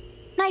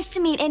 Nice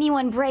to meet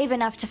anyone brave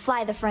enough to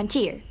fly the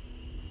frontier.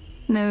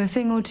 Know a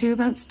thing or two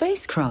about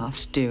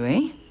spacecraft, do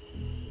we?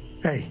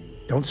 Hey,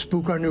 don't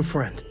spook our new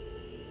friend.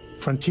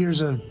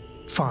 Frontier's a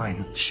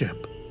fine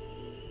ship.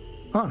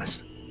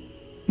 Honest.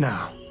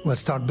 Now,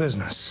 let's talk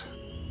business.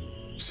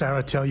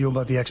 Sarah tell you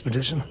about the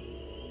expedition?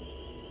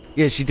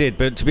 Yeah, she did,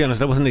 but to be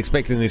honest, I wasn't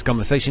expecting this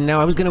conversation. Now,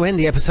 I was going to end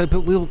the episode,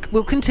 but we'll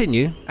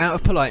continue, out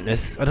of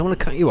politeness. I don't want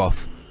to cut you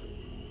off.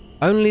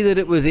 Only that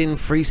it was in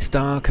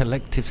Freestar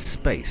Collective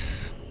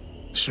space.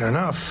 Sure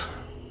enough.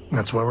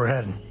 That's where we're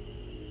heading.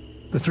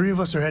 The three of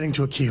us are heading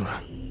to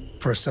Aquila,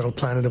 first settled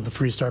planet of the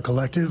Freestar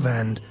Collective,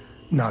 and,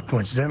 not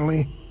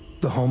coincidentally,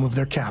 the home of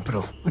their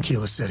capital,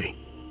 Aquila City.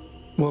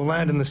 We'll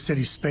land in the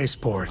city's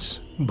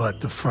spaceports,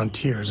 but the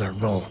frontier's our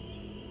goal.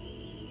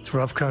 It's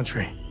rough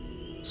country.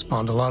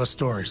 Spawned a lot of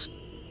stories.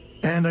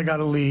 And I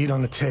got a lead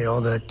on a tale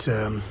that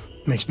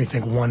makes me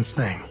think one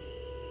thing.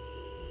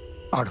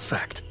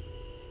 Artifact.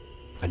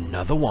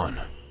 Another one.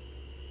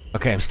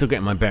 Okay, I'm still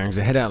getting my bearings.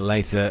 I'll head out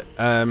later.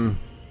 I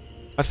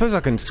suppose I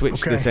can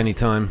switch this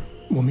anytime.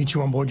 We'll meet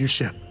you on board your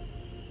ship.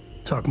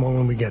 Talk more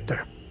when we get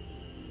there.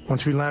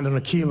 Once we land on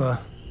Aquila,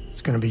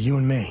 it's gonna be you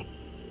and me.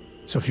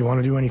 So if you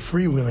want to do any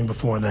freewheeling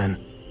before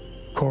then,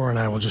 Cora and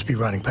I will just be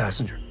riding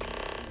passenger.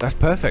 That's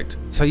perfect.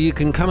 So you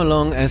can come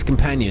along as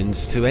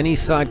companions to any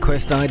side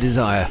quest I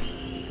desire.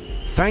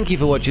 Thank you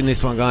for watching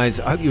this one, guys.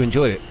 I hope you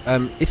enjoyed it.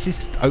 It's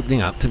just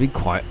opening up to be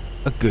quite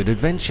a good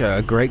adventure,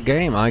 a great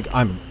game. I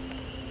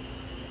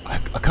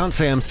can't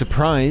say I'm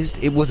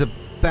surprised. It was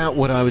about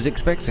what I was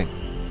expecting.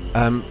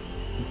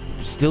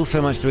 Still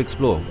so much to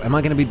explore. Am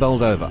I going to be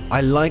bowled over?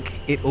 I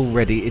like it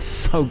already. It's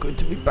so good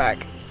to be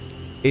back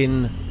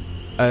in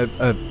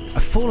a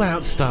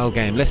Fallout style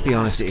game. Let's be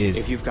honest, it is.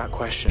 If you've got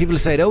questions. People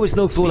say, oh, it's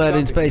no Fallout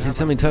in space, it's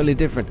something totally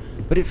different.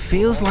 But it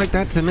feels like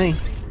that to me.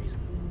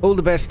 All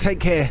the best, take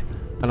care,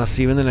 and I'll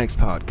see you in the next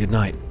part. Good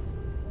night.